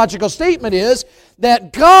the theological statement is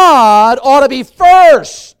that God ought to be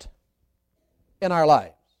first in our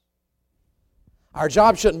lives. Our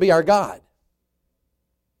job shouldn't be our God.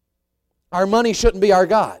 Our money shouldn't be our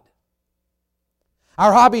God.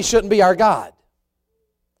 Our hobby shouldn't be our God.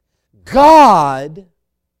 God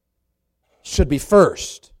should be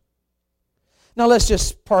first. Now let's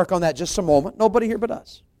just park on that just a moment. Nobody here but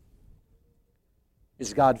us.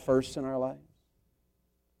 Is God first in our life?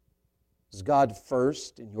 Is God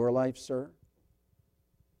first in your life, sir?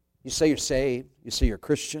 You say you're saved. You say you're a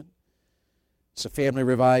Christian. It's a family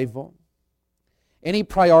revival. Any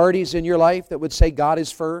priorities in your life that would say God is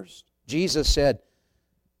first? Jesus said,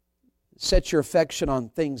 set your affection on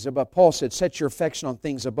things above. Paul said, set your affection on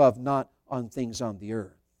things above, not on things on the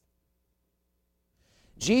earth.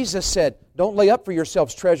 Jesus said, don't lay up for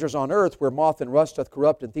yourselves treasures on earth where moth and rust doth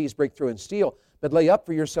corrupt and thieves break through and steal, but lay up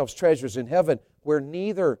for yourselves treasures in heaven where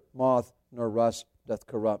neither moth nor rust doth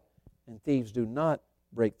corrupt and thieves do not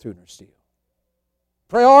break through nor steal.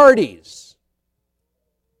 Priorities.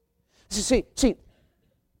 See,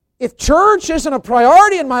 if church isn't a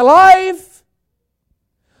priority in my life,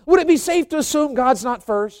 would it be safe to assume God's not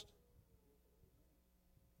first?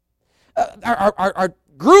 Our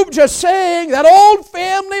group just sang that old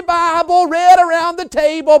family Bible read around the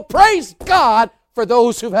table. Praise God for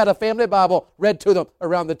those who've had a family Bible read to them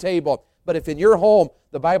around the table. But if in your home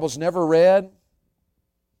the Bible's never read,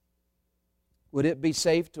 would it be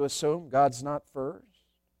safe to assume God's not first?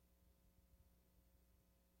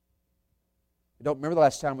 I don't remember the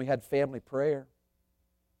last time we had family prayer.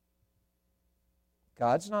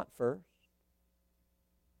 God's not first.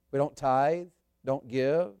 We don't tithe, don't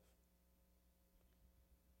give.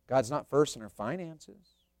 God's not first in our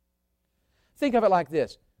finances. Think of it like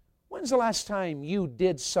this. When's the last time you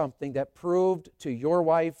did something that proved to your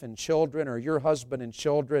wife and children or your husband and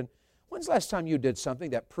children, when's the last time you did something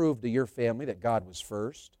that proved to your family that God was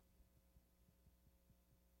first?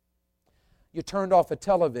 You turned off a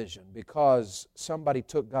television because somebody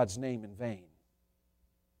took God's name in vain.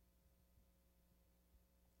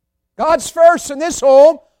 God's first in this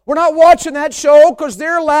home. We're not watching that show because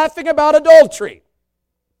they're laughing about adultery.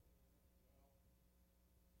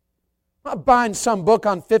 I'm not buying some book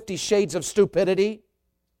on 50 Shades of Stupidity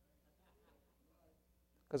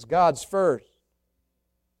because God's first.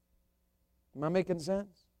 Am I making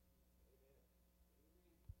sense?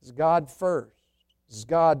 Is God first? Is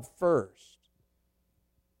God first?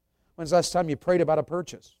 When's the last time you prayed about a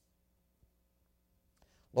purchase?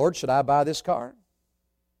 Lord, should I buy this car?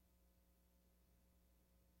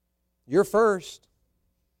 You're first.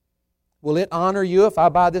 Will it honor you if I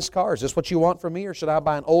buy this car? Is this what you want from me, or should I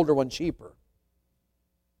buy an older one cheaper?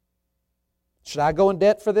 Should I go in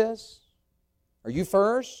debt for this? Are you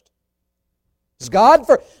first? Is God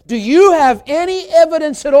first? Do you have any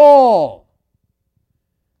evidence at all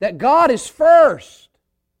that God is first?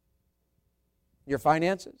 Your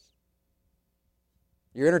finances?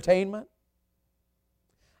 Your entertainment?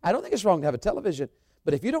 I don't think it's wrong to have a television,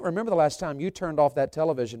 but if you don't remember the last time you turned off that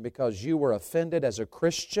television because you were offended as a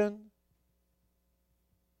Christian,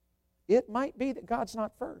 it might be that God's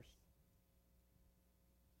not first.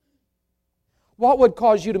 What would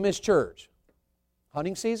cause you to miss church?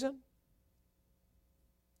 Hunting season?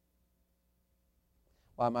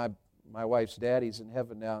 Why, my wife's daddy's in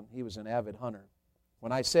heaven now. He was an avid hunter.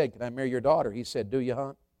 When I said, can I marry your daughter? He said, do you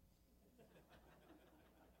hunt?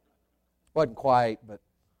 Wasn't quite, but it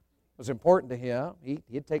was important to him.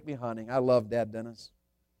 He'd take me hunting. I loved Dad Dennis.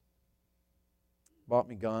 Bought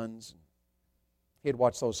me guns. He'd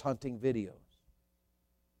watch those hunting videos.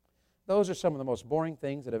 Those are some of the most boring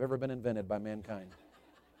things that have ever been invented by mankind.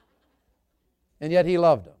 And yet he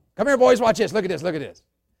loved them. Come here, boys, watch this. Look at this, look at this.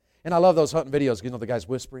 And I love those hunting videos. You know the guy's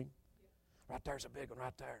whispering. Right there's a big one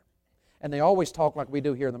right there. And they always talk like we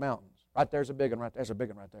do here in the mountains. Right there's a big one, right there's a big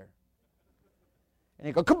one right there. And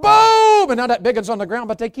he go, kaboom! And now that big one's on the ground,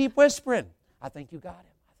 but they keep whispering. I think you got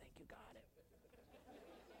him. I think you got him.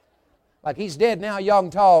 Like he's dead now, y'all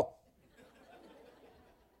can talk.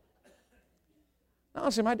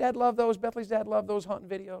 Honestly, my dad loved those. Bethley's dad loved those hunting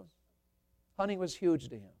videos. Hunting was huge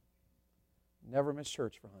to him. Never missed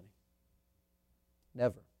church for hunting.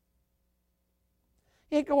 Never.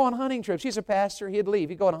 He'd go on hunting trips. He's a pastor. He'd leave.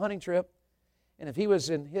 He'd go on a hunting trip. And if he was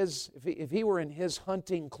in if he were in his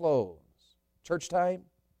hunting clothes, church time,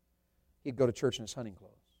 he'd go to church in his hunting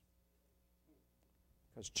clothes.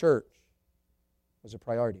 Because church was a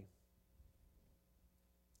priority.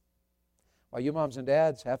 Well, you moms and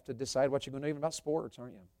dads have to decide what you're going to do even about sports,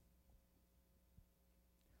 aren't you?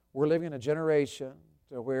 We're living in a generation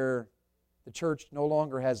to where the church no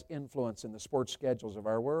longer has influence in the sports schedules of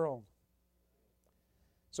our world.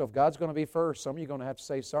 So if God's going to be first, some of you are going to have to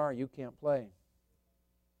say, sorry, you can't play.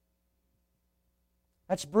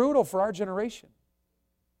 That's brutal for our generation.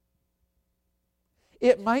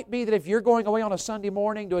 It might be that if you're going away on a Sunday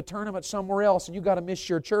morning to a tournament somewhere else and you've got to miss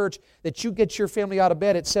your church, that you get your family out of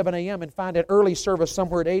bed at 7 a.m. and find an early service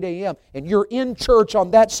somewhere at 8 a.m. and you're in church on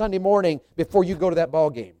that Sunday morning before you go to that ball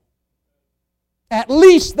game. At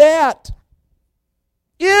least that.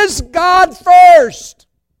 Is God first?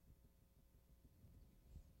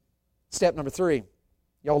 Step number 3.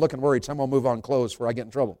 Y'all looking worried, so I'm going to move on close before I get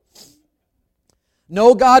in trouble.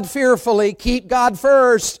 Know God fearfully, keep God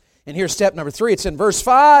first. And here's step number 3. It's in verse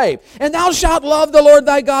 5. And thou shalt love the Lord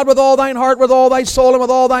thy God with all thine heart, with all thy soul, and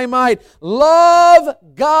with all thy might. Love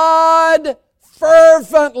God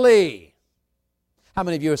fervently. How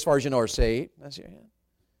many of you, as far as you know, are saved? That's your hand.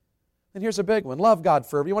 And here's a big one. Love God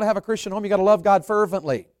fervently. You want to have a Christian home, you got to love God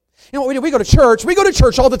fervently. You know what we do? We go to church. We go to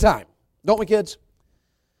church all the time. Don't we, kids?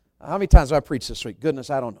 How many times have I preached this week?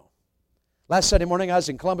 Goodness, I don't know. Last Sunday morning, I was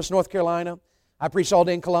in Columbus, North Carolina. I preached all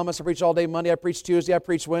day in Columbus. I preached all day Monday. I preached Tuesday. I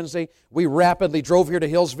preached Wednesday. We rapidly drove here to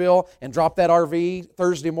Hillsville and dropped that RV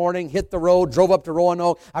Thursday morning, hit the road, drove up to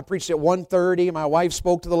Roanoke. I preached at 1:30. My wife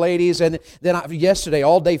spoke to the ladies. And then yesterday,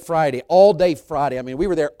 all day Friday. I mean, we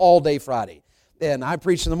were there all day Friday. And I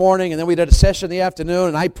preached in the morning, and then we did a session in the afternoon,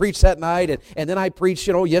 and I preached that night, and then I preached,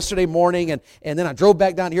 yesterday morning, and then I drove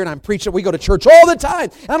back down here, and I'm preaching. We go to church all the time.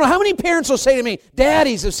 I don't know how many parents will say to me,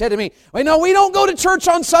 daddies have said to me, well, no, we don't go to church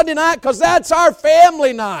on Sunday night because that's our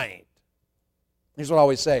family night. Here's what I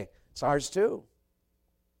always say. It's ours too.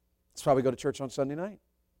 That's why we go to church on Sunday night.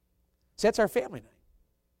 See, that's our family night.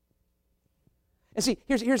 And see,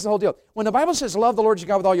 here's the whole deal. When the Bible says love the Lord your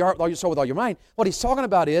God with all your heart, with all your soul, with all your mind, what he's talking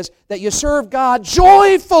about is that you serve God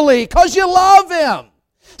joyfully because you love Him.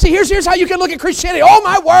 See, here's how you can look at Christianity. Oh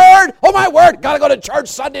my word, got to go to church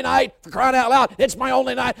Sunday night, for crying out loud. It's my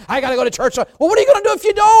only night. I got to go to church. Well, what are you going to do if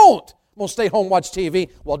you don't? I'm going to stay home, watch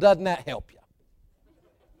TV. Well, doesn't that help you?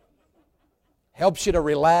 Helps you to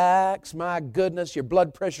relax. My goodness, your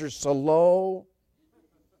blood pressure's so low.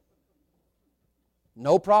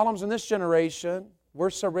 No problems in this generation.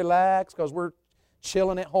 We're so relaxed because we're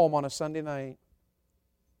chilling at home on a Sunday night.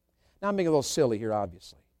 Now, I'm being a little silly here,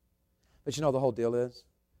 obviously. But you know the whole deal is,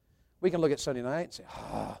 we can look at Sunday night and say,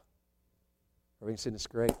 or we can say, this is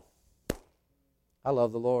great. I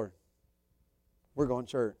love the Lord. We're going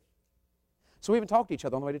to church. So we even talk to each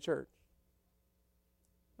other on the way to church.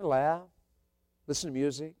 We laugh, listen to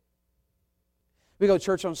music. We go to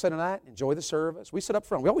church on Sunday night, enjoy the service. We sit up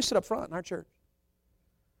front. We always sit up front in our church.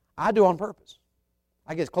 I do on purpose.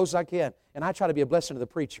 I get as close as I can, and I try to be a blessing to the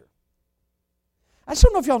preacher. I just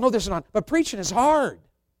don't know if y'all know this or not, but preaching is hard.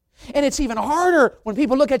 And it's even harder when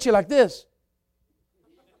people look at you like this.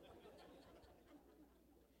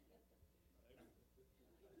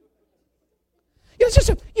 It's just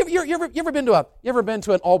you ever been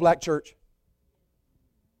to an all-black church?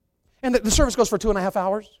 And the service goes for 2.5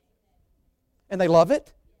 hours? And they love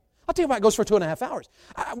it? I'll tell you why it goes for 2.5 hours.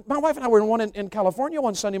 My wife and I were in one in California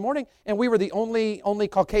one Sunday morning, and we were the only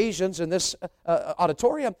Caucasians in this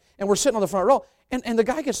auditorium, and we're sitting on the front row, and the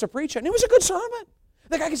guy gets to preaching, and it was a good sermon.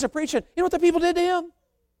 The guy gets to preaching. You know what the people did to him?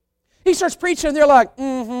 He starts preaching, and they're like,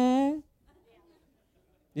 mm-hmm.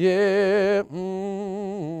 Yeah, mm-hmm.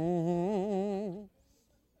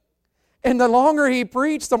 And the longer he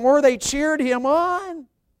preached, the more they cheered him on.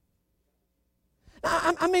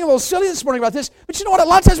 I'm being a little silly this morning about this, but you know what? A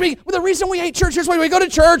lot of times the reason we hate church is when we go to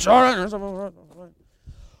church. All right.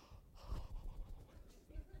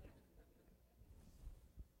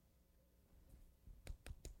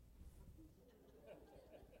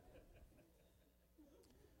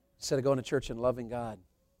 Instead of going to church and loving God,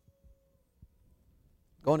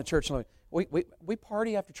 going to church and loving, we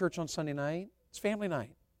party after church on Sunday night. It's family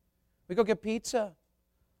night. We go get pizza,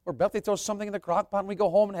 or Bethany throws something in the crock pot, and we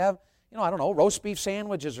go home and have, I don't know, roast beef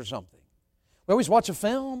sandwiches or something. We always watch a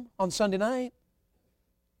film on Sunday night.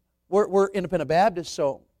 We're independent Baptists,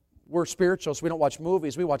 so we're spiritual, so we don't watch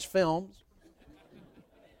movies, we watch films.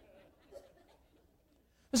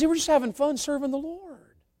 But see, we're just having fun serving the Lord.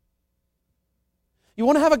 You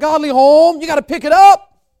want to have a godly home? You got to pick it up.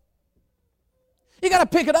 You got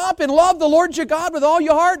to pick it up and love the Lord your God with all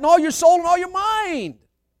your heart and all your soul and all your mind.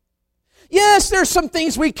 Yes, there's some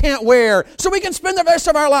things we can't wear, so we can spend the rest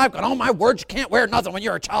of our life going, oh my word, you can't wear nothing when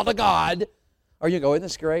you're a child of God. Or you go, isn't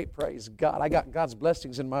this great? Praise God. I got God's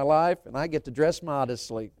blessings in my life, and I get to dress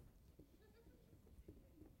modestly.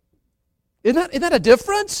 Isn't that a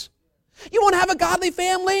difference? You want to have a godly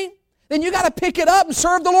family? Then you got to pick it up and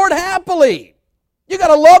serve the Lord happily. You got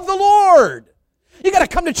to love the Lord. You got to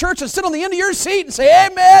come to church and sit on the end of your seat and say,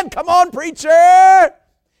 amen, come on, preacher.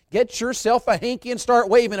 Get yourself a hanky and start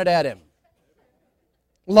waving it at Him.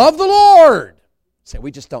 Love the Lord. Say,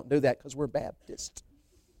 we just don't do that because we're Baptist.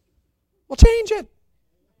 Well, change it.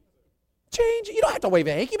 Change it. You don't have to wave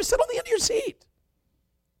a hanky, but sit on the end of your seat.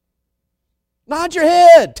 Nod your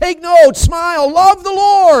head. Take notes. Smile. Love the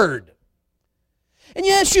Lord. And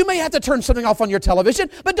yes, you may have to turn something off on your television,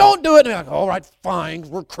 but don't do it. And like, all right, fine,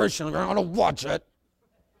 we're Christians, we're going to watch it.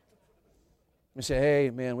 You say, hey,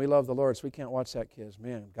 man, we love the Lord, so we can't watch that, kids.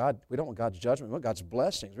 Man, God, we don't want God's judgment, we want God's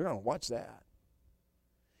blessings. We're going to watch that.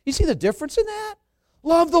 You see the difference in that?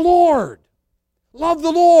 Love the Lord. Love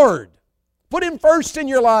the Lord. Put Him first in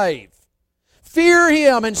your life. Fear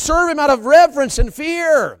Him and serve Him out of reverence and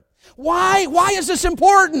fear. Why? Why is this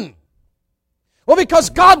important? Well, because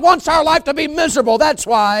God wants our life to be miserable. That's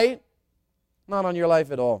why. Not on your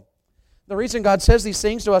life at all. The reason God says these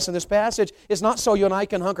things to us in this passage is not so you and I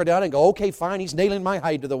can hunker down and go, okay, fine, He's nailing my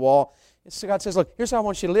hide to the wall. God says, look, here's how I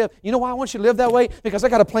want you to live. You know why I want you to live that way? Because I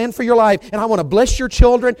got a plan for your life, and I want to bless your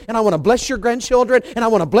children, and I want to bless your grandchildren, and I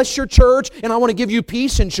want to bless your church, and I want to give you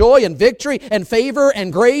peace and joy and victory and favor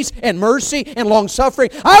and grace and mercy and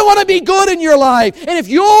long-suffering. I want to be good in your life, and if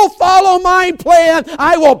you'll follow my plan,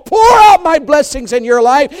 I will pour out my blessings in your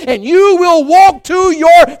life, and you will walk to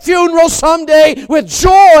your funeral someday with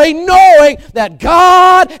joy, knowing that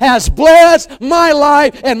God has blessed my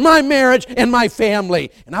life and my marriage and my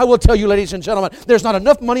family. And I will tell you, ladies and gentlemen, there's not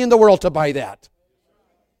enough money in the world to buy that.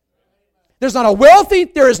 There is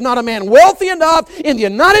not a man wealthy enough in the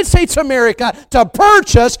United States of America to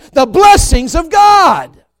purchase the blessings of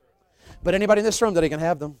God. But anybody in this room that He can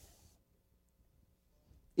have them,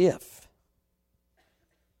 if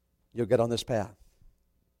you'll get on this path.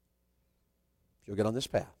 If you'll get on this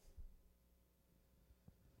path,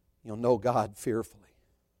 you'll know God fearfully.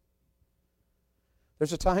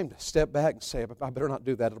 There's a time to step back and say, I better not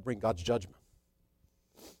do that. It'll bring God's judgment.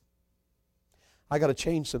 I got to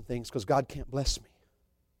change some things because God can't bless me.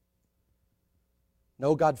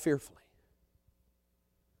 Know God fearfully.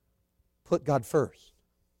 Put God first.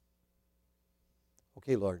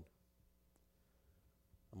 Okay, Lord,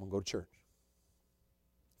 I'm going to go to church.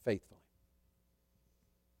 Faithfully.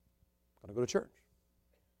 I'm going to go to church.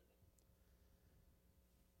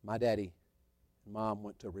 My daddy and mom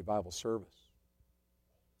went to a revival service.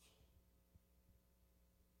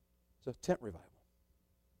 It's a tent revival.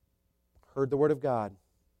 Heard the Word of God.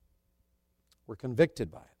 Were convicted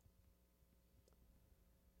by it.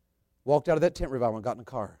 Walked out of that tent revival and got in a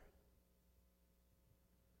car.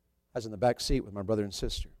 I was in the back seat with my brother and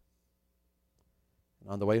sister. And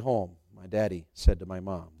on the way home, my daddy said to my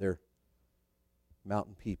mom, they're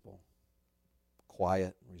mountain people,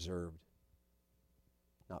 quiet, reserved,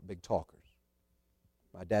 not big talkers.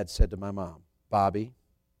 My dad said to my mom, Bobby,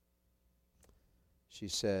 she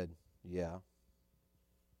said, yeah.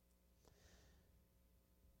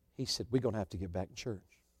 He said, we're going to have to get back in church.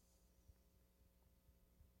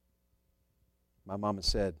 My mama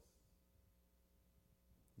said,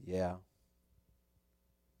 yeah.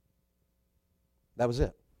 That was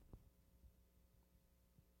it.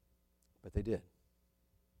 But they did.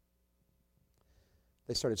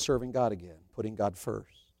 They started serving God again, putting God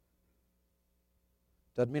first.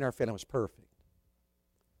 Doesn't mean our family was perfect.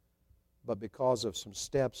 But because of some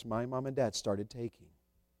steps my mom and dad started taking,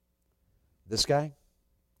 this guy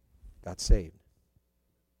got saved.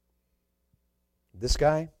 This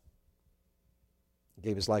guy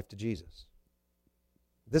gave his life to Jesus.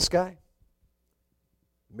 This guy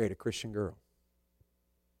married a Christian girl.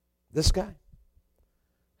 This guy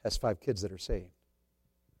has 5 kids that are saved.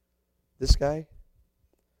 This guy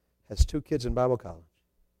has 2 kids in Bible college.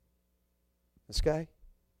 This guy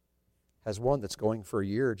has one that's going for a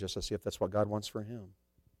year just to see if that's what God wants for him.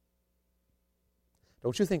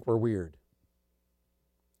 Don't you think we're weird?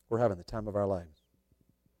 We're having the time of our lives.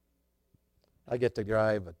 I get to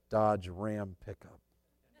drive a Dodge Ram pickup.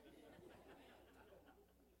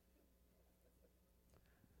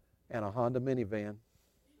 And a Honda minivan.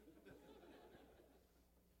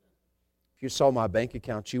 If you saw my bank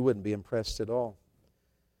account, you wouldn't be impressed at all.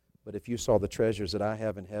 But if you saw the treasures that I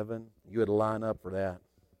have in heaven, you would line up for that.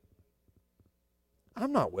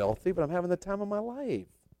 I'm not wealthy, but I'm having the time of my life.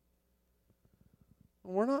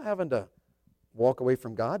 We're not having to walk away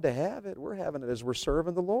from God to have it. We're having it as we're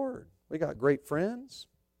serving the Lord. We got great friends.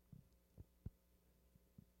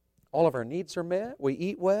 All of our needs are met. We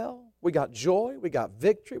eat well. We got joy. We got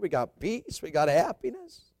victory. We got peace. We got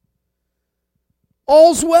happiness.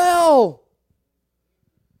 All's well.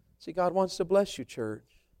 See, God wants to bless you, church.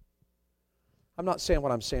 I'm not saying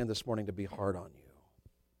what I'm saying this morning to be hard on you.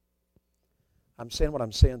 I'm saying what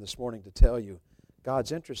I'm saying this morning to tell you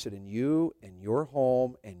God's interested in you and your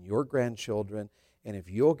home and your grandchildren. And if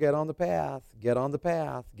you'll get on the path,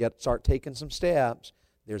 start taking some steps,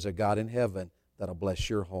 there's a God in heaven that'll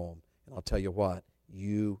bless your home. And I'll tell you what,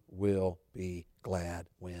 you will be glad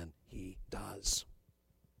when He does.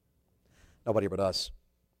 Nobody but us.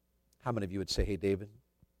 How many of you would say, hey, David,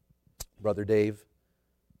 Brother Dave,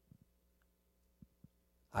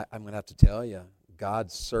 I'm going to have to tell you,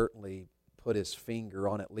 God certainly put His finger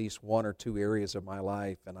on at least one or two areas of my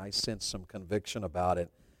life, and I sense some conviction about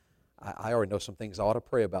it. I already know some things I ought to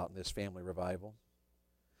pray about in this family revival.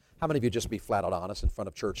 How many of you just be flat out honest in front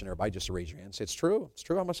of church and everybody just raise your hand and say, it's true. It's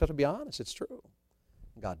true. I must have to be honest. It's true.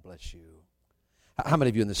 God bless you. How many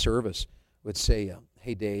of you in the service would say,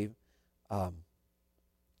 hey, Dave,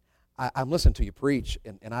 I'm listening to you preach,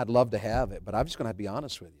 and I'd love to have it, but I'm just going to be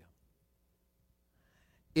honest with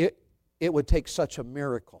you. It would take such a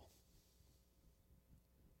miracle.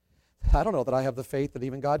 I don't know that I have the faith that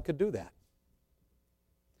even God could do that.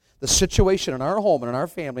 The situation in our home and in our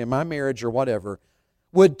family, in my marriage or whatever,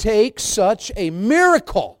 would take such a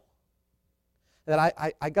miracle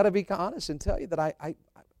that I got to be honest and tell you that I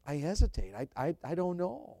hesitate. I don't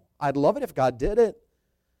know. I'd love it if God did it,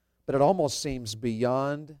 but it almost seems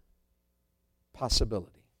beyond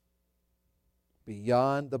possibility.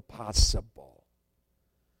 Beyond the possible.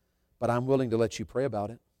 But I'm willing to let you pray about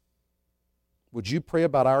it. Would you pray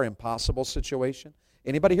about our impossible situation?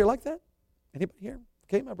 Anybody here like that? Anybody here?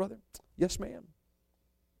 Okay, my brother. Yes, ma'am.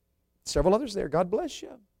 Several others there. God bless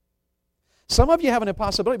you. Some of you have an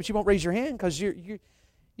impossibility, but you won't raise your hand because you're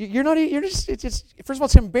not. You're just. It's just. First of all,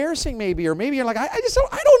 it's embarrassing, maybe, or maybe you're like, I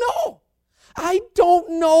don't know. I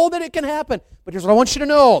don't know that it can happen. But here's what I want you to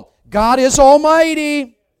know: God is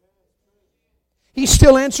Almighty. He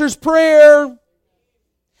still answers prayer.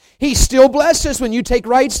 He still blesses when you take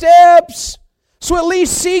right steps. So at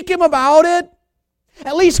least seek Him about it.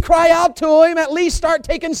 At least cry out to Him. At least start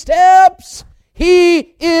taking steps.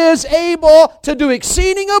 He is able to do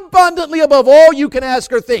exceeding abundantly above all you can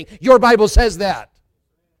ask or think. Your Bible says that.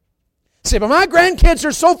 Say, but my grandkids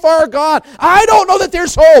are so far gone. I don't know that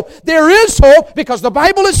there's hope. There is hope because the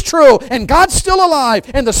Bible is true and God's still alive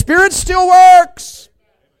and the Spirit still works.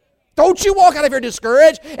 Don't you walk out of here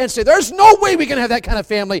discouraged and say, there's no way we can have that kind of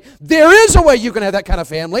family. There is a way you can have that kind of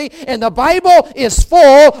family. And the Bible is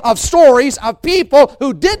full of stories of people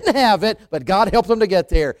who didn't have it, but God helped them to get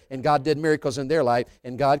there. And God did miracles in their life,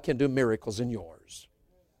 and God can do miracles in yours.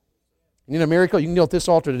 You need a miracle? You can kneel at this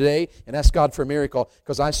altar today and ask God for a miracle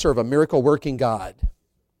because I serve a miracle-working God. You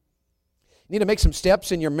need to make some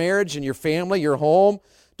steps in your marriage, in your family, your home.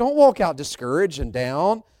 Don't walk out discouraged and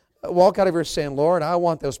down. Walk out of here saying, Lord, I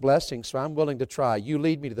want those blessings, so I'm willing to try. You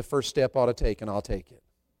lead me to the first step I ought to take, and I'll take it.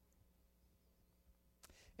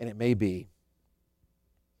 And it may be,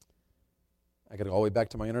 I got to go all the way back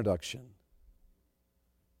to my introduction.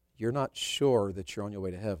 You're not sure that you're on your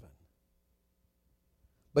way to heaven.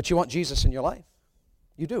 But you want Jesus in your life.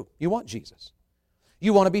 You do. You want Jesus.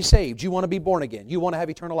 You want to be saved. You want to be born again. You want to have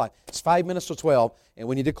eternal life. It's 5 minutes to 12, and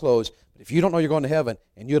we need to close. But if you don't know you're going to heaven,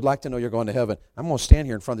 and you'd like to know you're going to heaven, I'm going to stand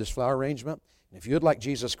here in front of this flower arrangement. And if you'd like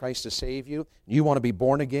Jesus Christ to save you, you want to be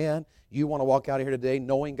born again, you want to walk out of here today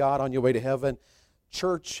knowing God on your way to heaven,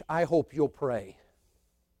 church, I hope you'll pray.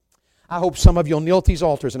 I hope some of you will kneel at these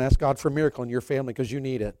altars and ask God for a miracle in your family because you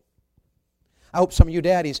need it. I hope some of you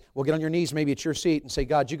daddies will get on your knees maybe at your seat and say,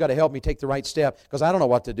 God, you got to help me take the right step because I don't know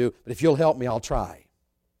what to do, but if you'll help me, I'll try.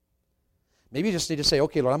 Maybe you just need to say,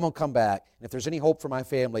 okay, Lord, I'm going to come back, and if there's any hope for my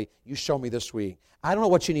family, you show me this week. I don't know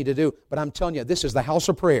what you need to do, but I'm telling you, this is the house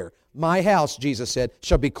of prayer. My house, Jesus said,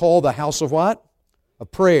 shall be called the house of what?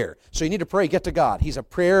 Of prayer. So you need to pray, get to God. He's a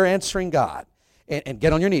prayer-answering God. And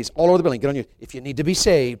get on your knees all over the building. Get on your. If you need to be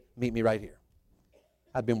saved, meet me right here.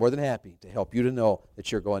 I'd be more than happy to help you to know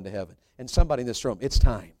that you're going to heaven. And somebody in this room, it's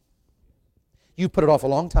time. You put it off a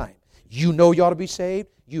long time. You know you ought to be saved.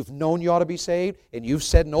 You've known you ought to be saved. And you've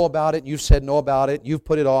said no about it. And you've said no about it. You've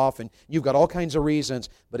put it off. And you've got all kinds of reasons.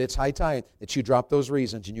 But it's high time that you drop those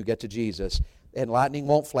reasons and you get to Jesus. And lightning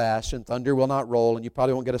won't flash and thunder will not roll. And you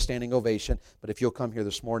probably won't get a standing ovation. But if you'll come here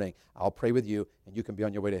this morning, I'll pray with you. And you can be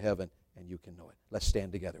on your way to heaven. And you can know it. Let's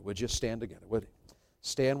stand together. Would you stand together? Would you?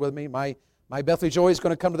 Stand with me. My Bethany Joy is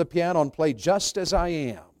going to come to the piano and play Just As I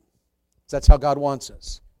Am. That's how God wants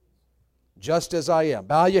us. Just as I am.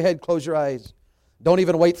 Bow your head, close your eyes. Don't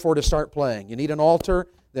even wait for it to start playing. You need an altar?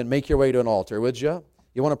 Then make your way to an altar, would you?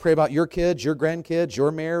 You want to pray about your kids, your grandkids,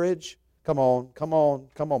 your marriage? Come on, come on,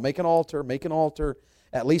 come on. Make an altar, make an altar.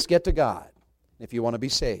 At least get to God if you want to be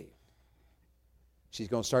saved. She's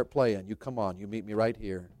going to start playing. You come on, you meet me right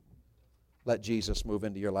here. Let Jesus move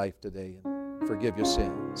into your life today and forgive your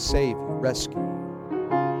sins, save you, rescue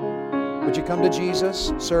you. Would you come to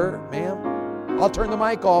Jesus, sir, ma'am? I'll turn the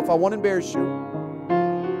mic off. I won't embarrass you.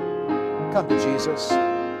 Come to Jesus.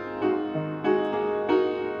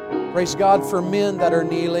 Praise God for men that are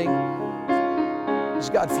kneeling. Praise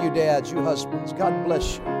God for you dads, you husbands. God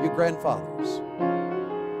bless you, you grandfathers.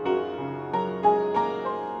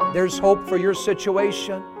 There's hope for your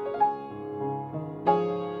situation.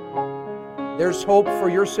 There's hope for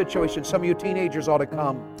your situation. Some of you teenagers ought to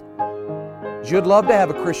come. You'd love to have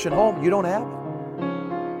a Christian home. You don't have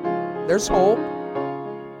it. There's hope.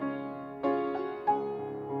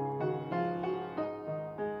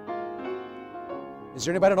 Is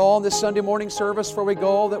there anybody at all in this Sunday morning service before we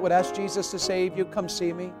go that would ask Jesus to save you? Come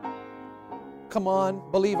see me. Come on,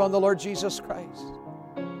 believe on the Lord Jesus Christ.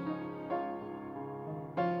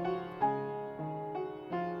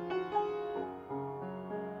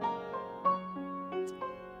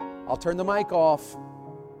 I'll turn the mic off.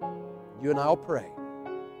 You and I will pray.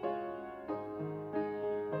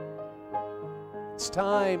 It's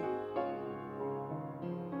time.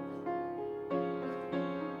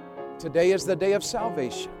 Today is the day of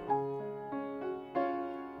salvation.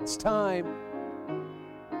 It's time.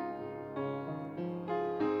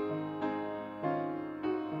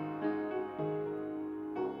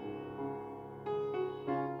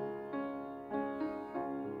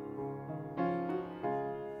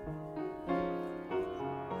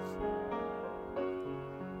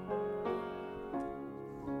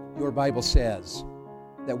 Your Bible says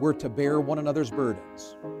that we're to bear one another's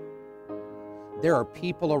burdens. There are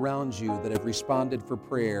people around you that have responded for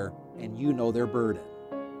prayer, and you know their burden.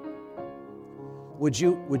 Would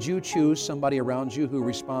you choose somebody around you who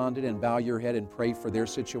responded and bow your head and pray for their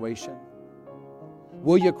situation?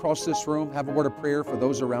 Will you, across this room, have a word of prayer for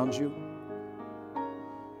those around you?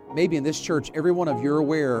 Maybe in this church, every one of you are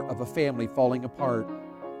aware of a family falling apart.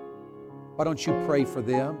 Why don't you pray for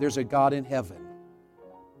them? There's a God in heaven.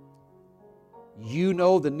 You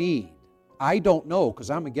know the need. I don't know because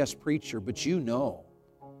I'm a guest preacher, but you know.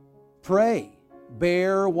 Pray.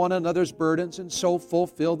 Bear one another's burdens and so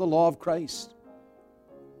fulfill the law of Christ.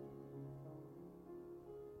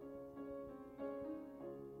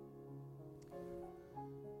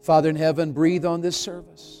 Father in heaven, breathe on this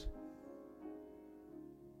service.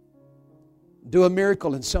 Do a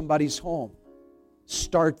miracle in somebody's home.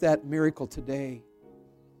 Start that miracle today.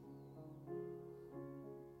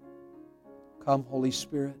 Come, Holy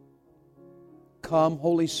Spirit. Come,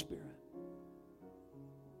 Holy Spirit.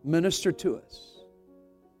 Minister to us.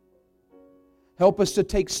 Help us to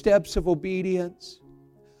take steps of obedience.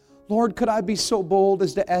 Lord, could I be so bold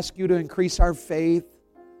as to ask you to increase our faith?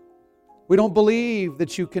 We don't believe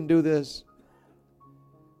that you can do this.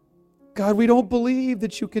 God, we don't believe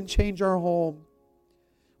that you can change our home.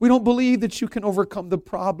 We don't believe that you can overcome the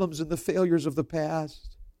problems and the failures of the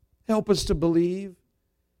past. Help us to believe.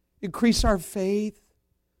 Increase our faith.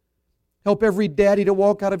 Help every daddy to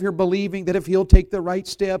walk out of here believing that if he'll take the right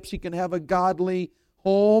steps, he can have a godly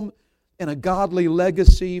home and a godly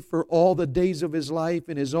legacy for all the days of his life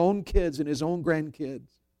and his own kids and his own grandkids.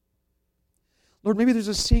 Lord, maybe there's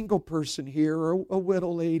a single person here or a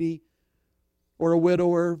widow lady or a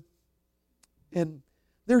widower, and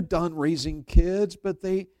they're done raising kids, but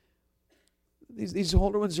these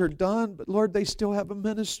older ones are done, but Lord, they still have a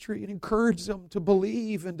ministry, and encourage them to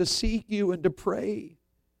believe and to seek you and to pray.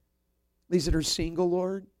 These that are single,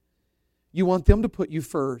 Lord, you want them to put you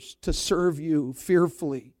first, to serve you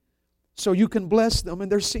fearfully, so you can bless them in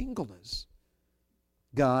their singleness.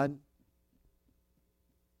 God,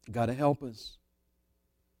 you got to help us.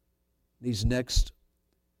 These next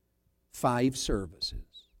 5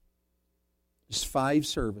 services, just 5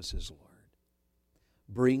 services, Lord,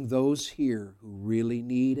 bring those here who really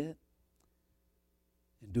need it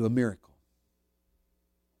and do a miracle.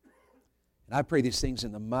 And I pray these things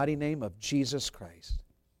in the mighty name of Jesus Christ.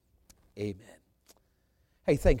 Amen. Hey, thank you.